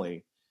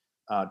family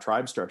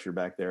tribe structure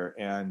back there.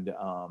 And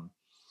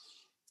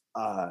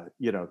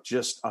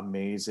just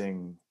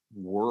amazing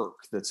work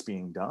that's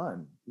being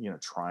done,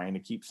 trying to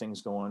keep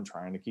things going,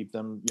 trying to keep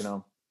them,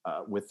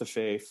 with the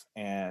faith.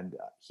 And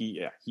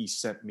he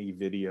sent me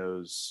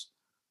videos,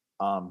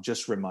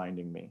 just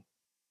reminding me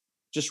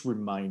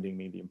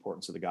the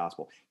importance of the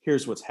gospel.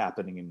 Here's what's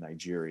happening in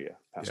Nigeria,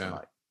 Pastor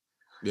Mike.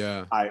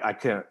 Yeah. I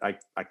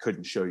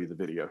couldn't show you the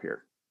video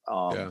here.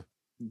 Well,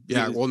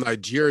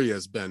 Nigeria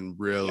has been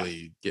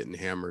really getting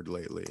hammered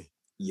lately.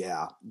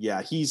 Yeah.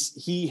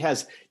 He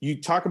has,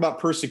 you talk about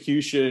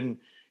persecution,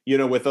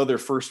 with other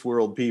first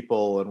world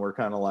people. And we're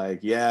kind of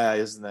like,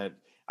 isn't that,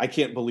 I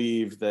can't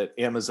believe that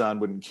Amazon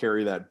wouldn't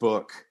carry that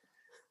book.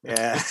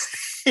 And,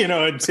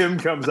 and Tim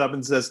comes up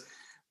and says,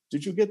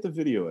 did you get the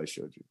video I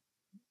showed you?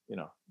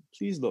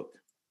 Please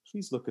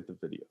look at the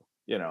video,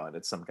 and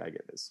it's some guy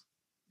getting his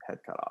head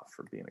cut off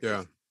for being a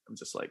Christian. I'm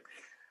just like,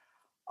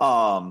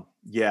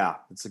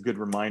 it's a good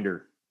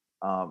reminder.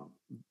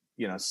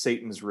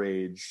 Satan's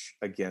rage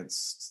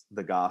against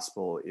the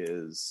gospel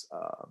is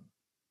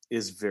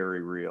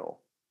very real,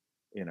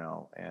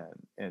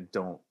 and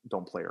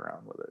don't play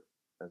around with it.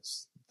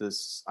 That's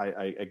this.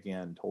 I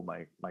again told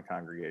my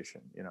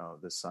congregation,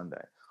 this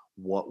Sunday,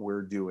 what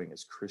we're doing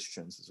as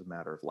Christians is a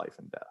matter of life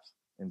and death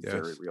in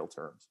very real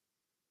terms.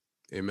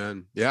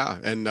 Amen. Yeah.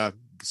 And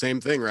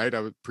same thing, right? I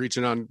was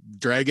preaching on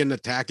dragon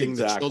attacking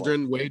the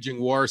children, waging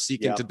war,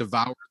 seeking to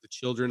devour the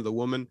children of the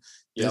woman.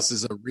 This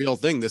is a real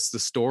thing. This is the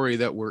story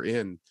that we're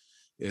in,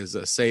 is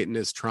Satan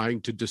is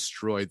trying to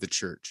destroy the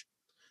church.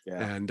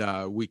 Yeah.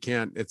 And we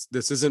can't,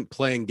 this isn't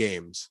playing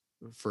games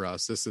for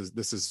us. This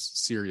is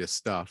serious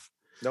stuff.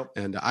 Nope.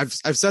 And I've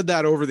said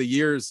that over the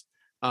years.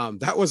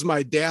 That was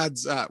my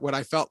dad's, what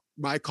I felt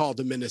my call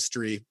to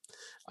ministry.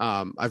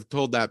 I've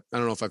told that, I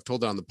don't know if I've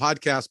told it on the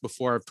podcast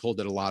before. I've told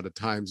it a lot of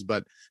times,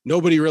 but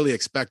nobody really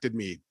expected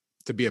me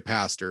to be a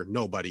pastor.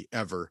 Nobody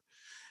ever.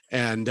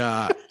 And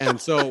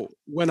so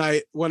when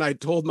I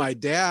told my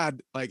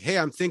dad, like, hey,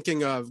 I'm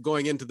thinking of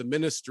going into the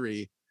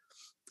ministry,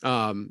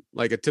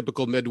 like a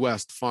typical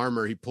Midwest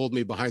farmer, he pulled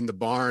me behind the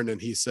barn and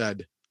he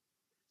said,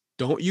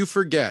 don't you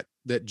forget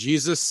that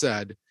Jesus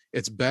said,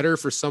 it's better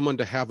for someone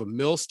to have a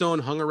millstone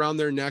hung around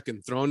their neck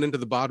and thrown into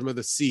the bottom of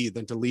the sea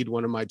than to lead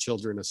one of my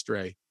children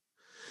astray.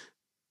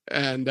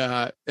 And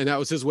that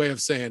was his way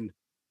of saying,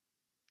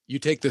 you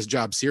take this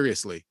job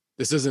seriously.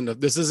 This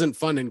isn't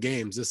fun and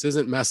games. This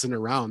isn't messing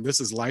around.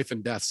 This is life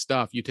and death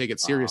stuff. You take it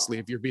seriously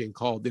if you're being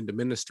called into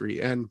ministry.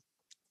 And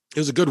it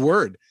was a good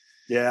word.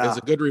 Yeah. It was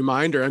a good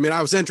reminder. I mean,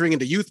 I was entering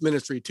into youth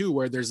ministry too,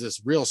 where there's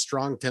this real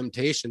strong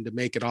temptation to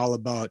make it all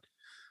about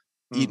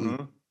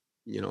eating,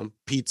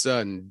 pizza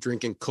and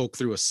drinking Coke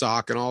through a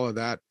sock and all of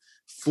that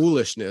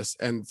foolishness,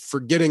 and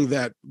forgetting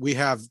that we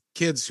have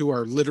kids who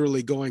are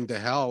literally going to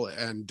hell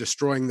and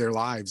destroying their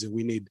lives, and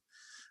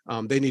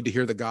they need to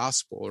hear the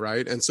gospel,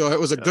 right? And so it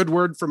was a good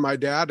word from my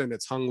dad, and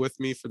it's hung with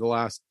me for the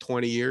last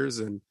 20 years,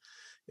 and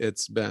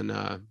it's been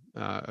a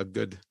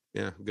good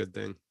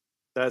thing.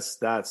 That's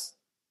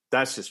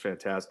just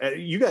fantastic.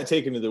 You got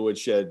taken to the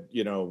woodshed,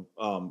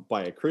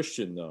 by a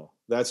Christian though.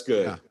 That's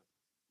good. Yeah.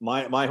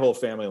 My whole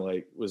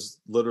family was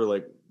literally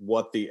like,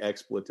 what the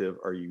expletive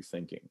are you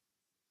thinking?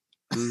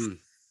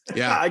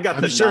 Yeah. I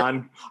got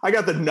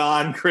the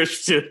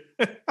non-Christian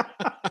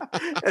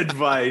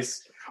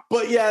advice.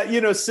 But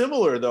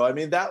similar though. I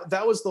mean,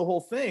 that was the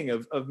whole thing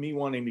of me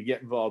wanting to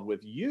get involved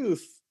with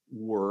youth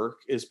work,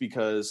 is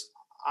because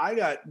I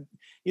got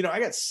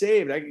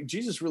saved.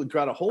 Jesus really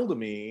got a hold of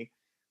me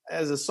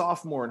as a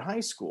sophomore in high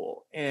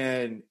school,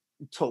 and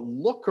to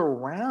look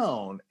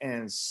around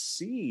and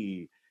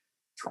see,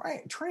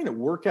 trying to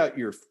work out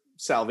your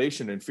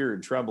salvation in fear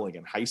and trembling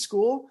in high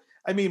school.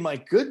 I mean, my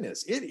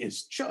goodness, it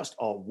is just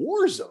a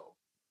war zone.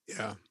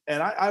 Yeah.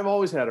 And I've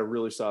always had a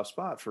really soft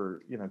spot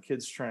for,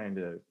 kids trying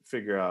to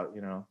figure out,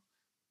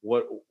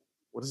 what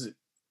does it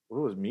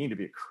mean to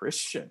be a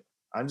Christian?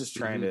 I'm just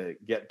trying to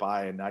get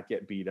by and not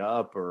get beat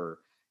up, or,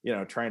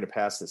 trying to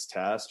pass this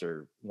test,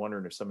 or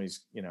wondering if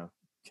somebody's,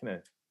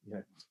 gonna,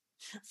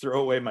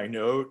 throw away my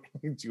note.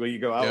 Will you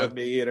go out with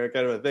me? Kind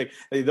of a thing.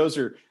 Those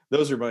are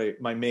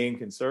my main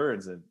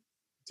concerns. And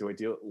do I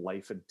deal with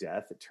life and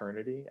death,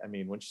 eternity? I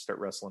mean, once you start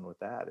wrestling with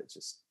that, it's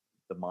just,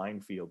 the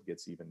minefield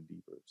gets even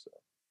deeper. So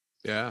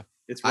yeah,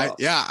 it's rough.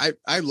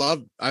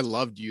 I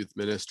loved youth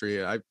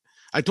ministry.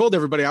 I told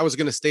everybody I was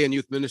going to stay in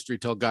youth ministry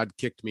till God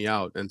kicked me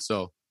out, and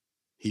so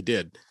He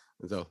did.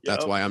 And so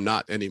that's why I'm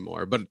not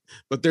anymore. But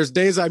there's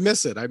days I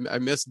miss it. I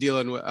miss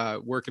dealing with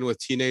working with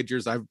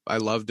teenagers. I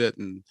loved it,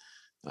 and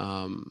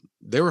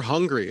they were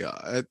hungry.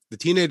 The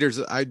teenagers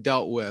I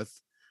dealt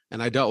with,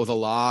 And I dealt with a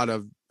lot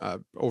of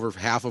over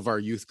half of our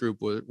youth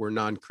group were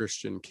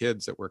non-Christian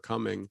kids that were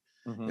coming,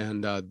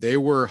 and they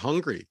were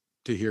hungry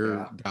to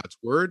hear God's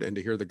word and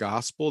to hear the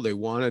gospel. They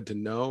wanted to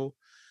know.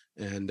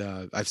 And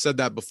I've said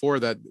that before,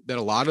 that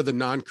a lot of the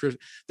non-Christian,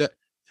 that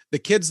the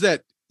kids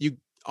that you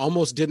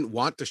almost didn't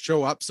want to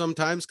show up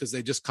sometimes because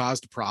they just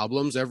caused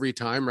problems every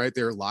time, right?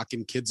 They were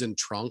locking kids in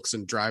trunks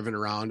and driving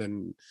around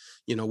and,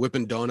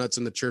 whipping donuts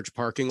in the church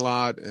parking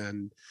lot.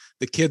 And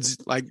the kids,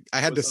 like, I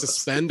had to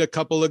suspend a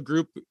couple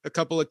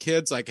of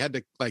kids, like had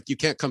to, like, you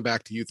can't come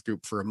back to youth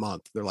group for a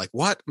month. They're like,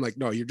 what? I'm like,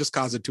 no, you're just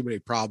causing too many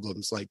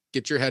problems. Like,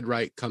 get your head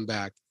right, come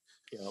back.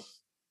 Yep.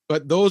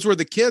 But those were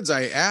the kids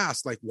I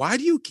asked, like, why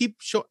do you keep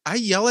I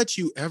yell at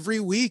you every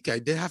week. I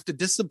did have to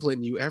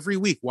discipline you every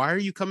week. Why are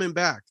you coming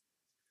back?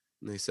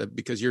 And they said,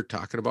 because you're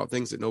talking about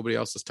things that nobody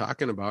else is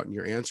talking about, and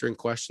you're answering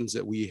questions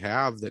that we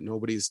have that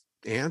nobody's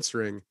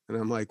answering. And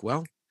I'm like,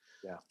 well,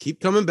 keep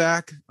coming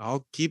back.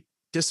 I'll keep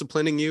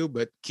disciplining you,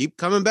 but keep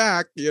coming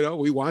back.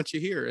 We want you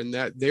here. And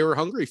that they were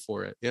hungry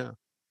for it. Yeah.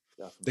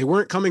 Definitely. They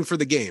weren't coming for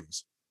the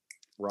games.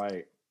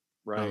 Right.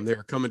 They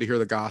were coming to hear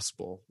the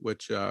gospel,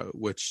 which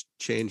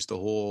changed the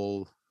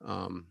whole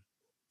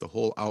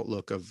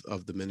outlook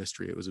of the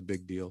ministry. It was a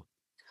big deal.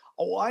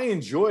 Oh, I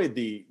enjoyed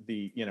the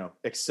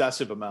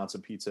excessive amounts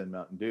of pizza and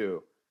Mountain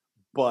Dew,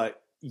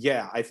 but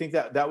yeah, I think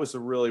that was a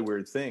really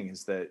weird thing,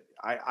 is that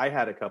I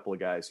had a couple of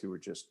guys who were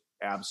just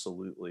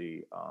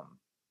absolutely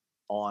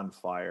on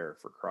fire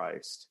for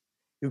Christ,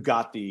 who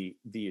got the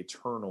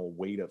eternal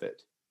weight of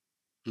it.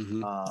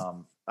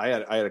 I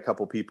had a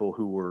couple people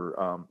who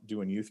were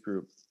doing youth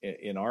group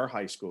in our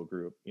high school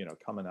group,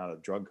 coming out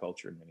of drug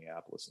culture in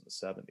Minneapolis in the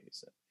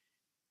 70s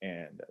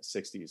and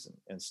 60s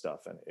and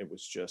stuff. And it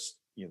was just,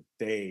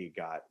 they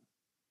got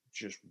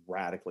just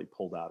radically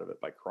pulled out of it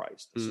by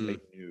Christ. So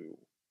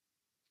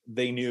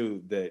they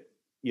knew that,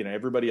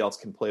 everybody else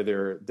can play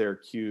their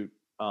cute,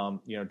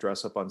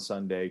 dress up on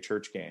Sunday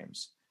church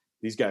games.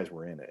 These guys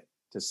were in it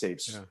to save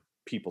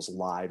people's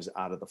lives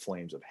out of the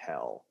flames of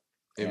hell.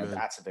 Amen. And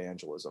that's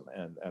evangelism,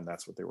 and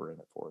that's what they were in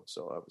it for.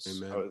 So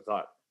I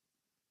thought,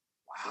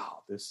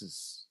 wow, this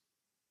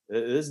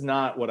is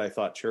not what I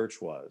thought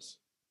church was.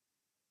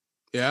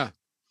 Yeah.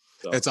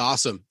 So, it's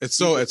awesome. It's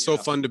so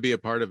fun to be a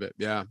part of it.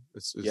 Yeah.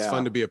 It's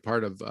fun to be a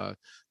part of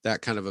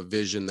that kind of a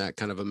vision, that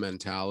kind of a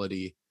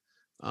mentality.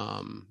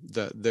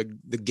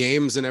 The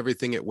games and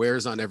everything, it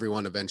wears on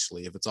everyone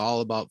eventually. If it's all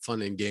about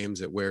fun and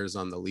games, it wears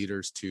on the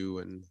leaders too.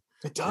 And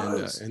it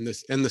does.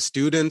 And the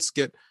students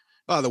get,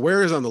 the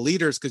wear is on the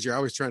leaders, because you're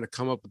always trying to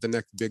come up with the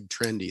next big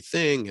trendy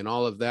thing and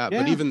all of that. Yeah.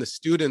 But even the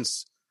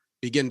students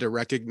begin to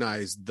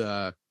recognize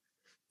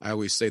I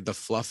always say, the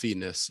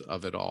fluffiness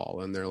of it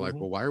all. And they're like,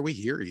 well, why are we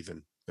here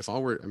even? I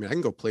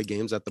can go play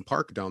games at the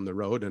park down the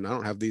road, and I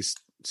don't have these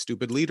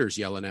stupid leaders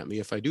yelling at me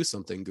if I do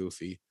something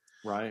goofy.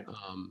 Right.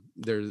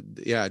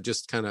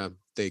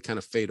 They kind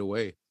of fade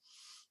away.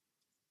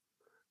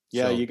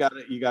 Yeah. So, you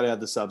gotta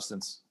have the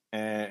substance.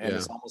 And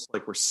it's almost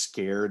like we're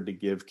scared to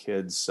give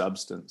kids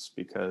substance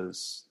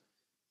because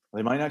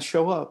they might not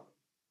show up.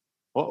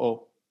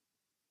 Uh-oh.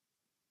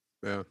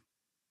 Yeah.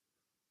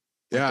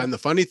 Yeah. Okay. And the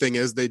funny thing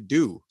is, they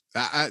do.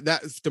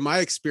 That to my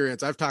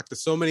experience, I've talked to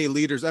so many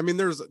leaders. I mean,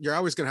 you're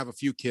always going to have a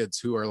few kids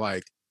who are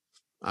like,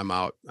 I'm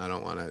out. I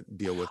don't want to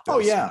deal with this. Oh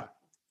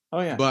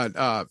yeah. But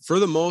for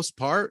the most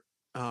part,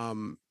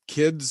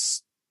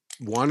 kids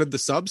wanted the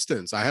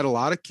substance. I had a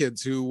lot of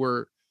kids who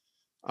were,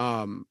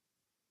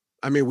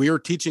 we were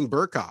teaching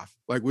Burkhoff.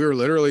 Like, we were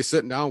literally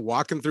sitting down,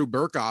 walking through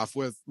Burkhoff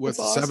with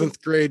awesome.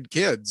 7th grade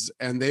kids.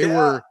 And they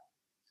were,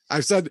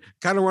 I said,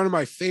 kind of one of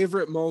my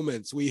favorite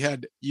moments. We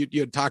had, you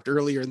had talked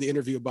earlier in the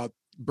interview about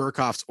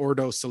Burkhoff's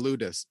Ordo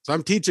Salutis. So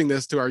I'm teaching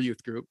this to our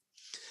youth group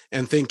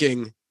and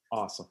thinking,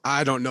 awesome.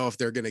 I don't know if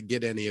they're going to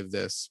get any of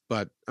this,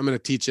 but I'm going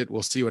to teach it.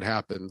 We'll see what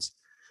happens.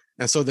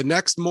 And so the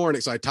next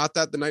morning, so I taught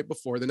that the night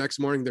before. The next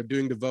morning, they're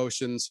doing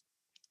devotions,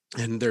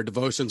 and their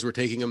devotions were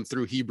taking them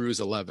through Hebrews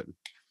 11.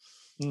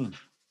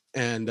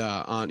 And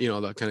on,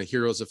 the kind of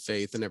heroes of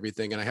faith and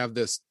everything. And I have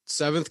this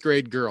 7th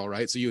grade girl,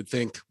 right? So you would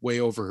think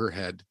way over her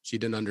head. She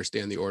didn't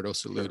understand the Ordo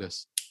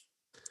Salutis.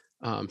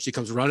 She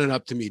comes running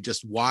up to me,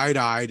 just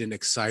wide-eyed and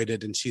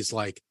excited. And she's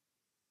like,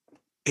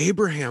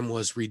 Abraham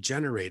was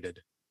regenerated.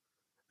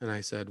 And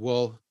I said,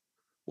 well,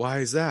 why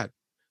is that?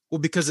 Well,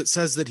 because it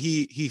says that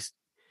he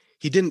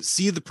didn't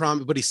see the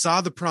promise, but he saw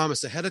the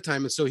promise ahead of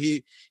time. And so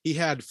he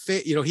had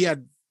faith, he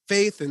had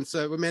faith, and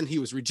so it meant he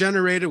was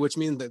regenerated, which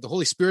means that the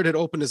Holy Spirit had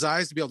opened his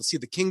eyes to be able to see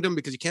the kingdom,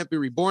 because you can't be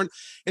reborn.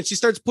 And she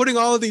starts putting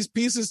all of these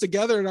pieces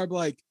together, and I'm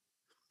like,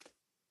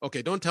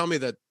 okay, don't tell me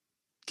that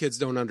kids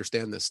don't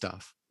understand this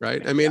stuff,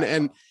 right? I mean,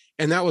 and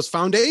that was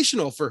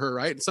foundational for her,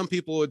 right? And some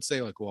people would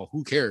say, like, well,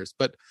 who cares?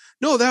 But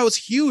no, that was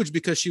huge,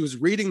 because she was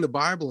reading the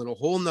Bible in a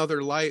whole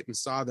nother light and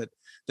saw that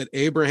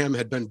Abraham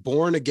had been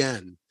born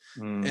again.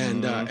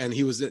 And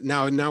he was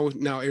now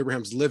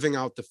Abraham's living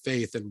out the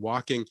faith and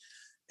walking.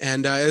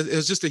 And it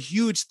was just a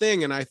huge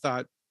thing. And I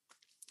thought,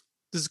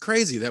 this is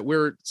crazy that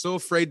we're so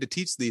afraid to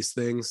teach these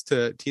things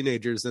to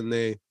teenagers, and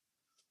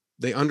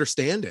they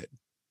understand it.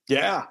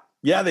 Yeah.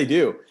 Yeah, they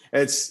do.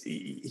 It's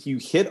you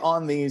hit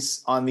on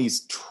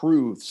these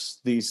truths,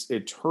 these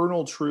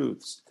eternal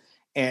truths,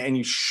 and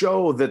you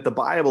show that the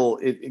Bible,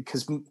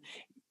 because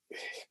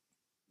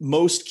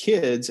most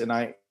kids, and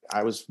I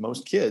was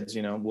most kids,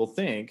 will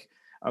think,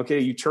 okay,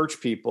 you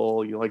church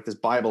people, you like this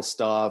Bible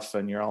stuff,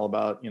 and you're all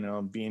about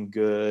being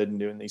good and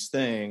doing these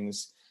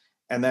things,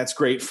 and that's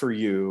great for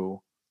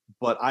you.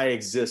 But I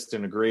exist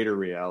in a greater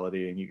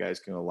reality, and you guys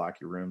can go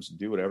lock your rooms and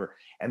do whatever.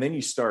 And then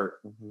you start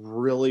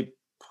really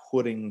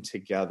putting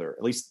together,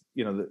 at least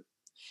the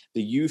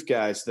youth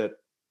guys that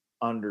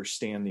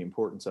understand the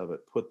importance of it,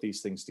 put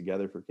these things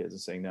together for kids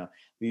and saying, no,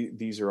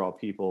 these are all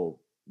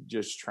people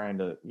just trying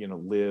to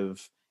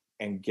live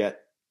and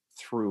get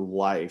through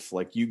life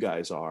like you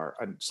guys are,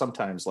 and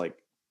sometimes like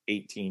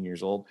 18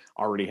 years old,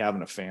 already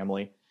having a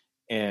family,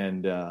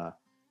 and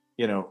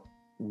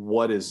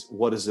what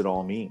does it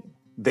all mean?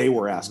 They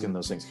were asking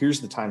those things. Here's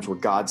the times where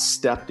God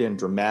stepped in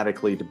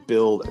dramatically to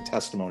build a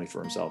testimony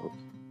for himself of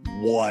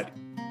what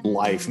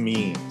life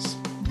means.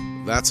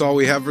 That's all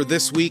we have for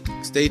this week.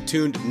 Stay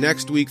tuned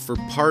next week for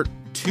part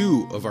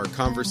 2 of our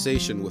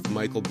conversation with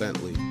Michael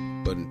Bentley.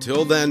 But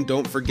until then,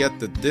 don't forget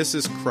that this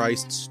is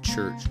Christ's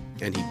church,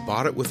 and he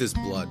bought it with his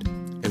blood.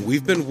 And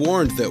we've been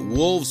warned that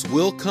wolves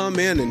will come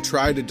in and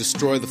try to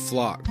destroy the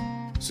flock.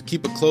 So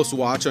keep a close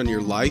watch on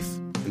your life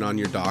and on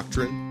your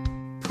doctrine.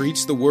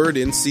 Preach the word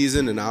in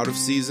season and out of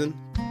season,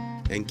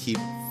 and keep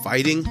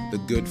fighting the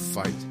good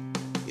fight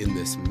in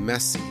this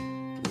messy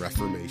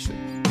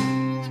Reformation.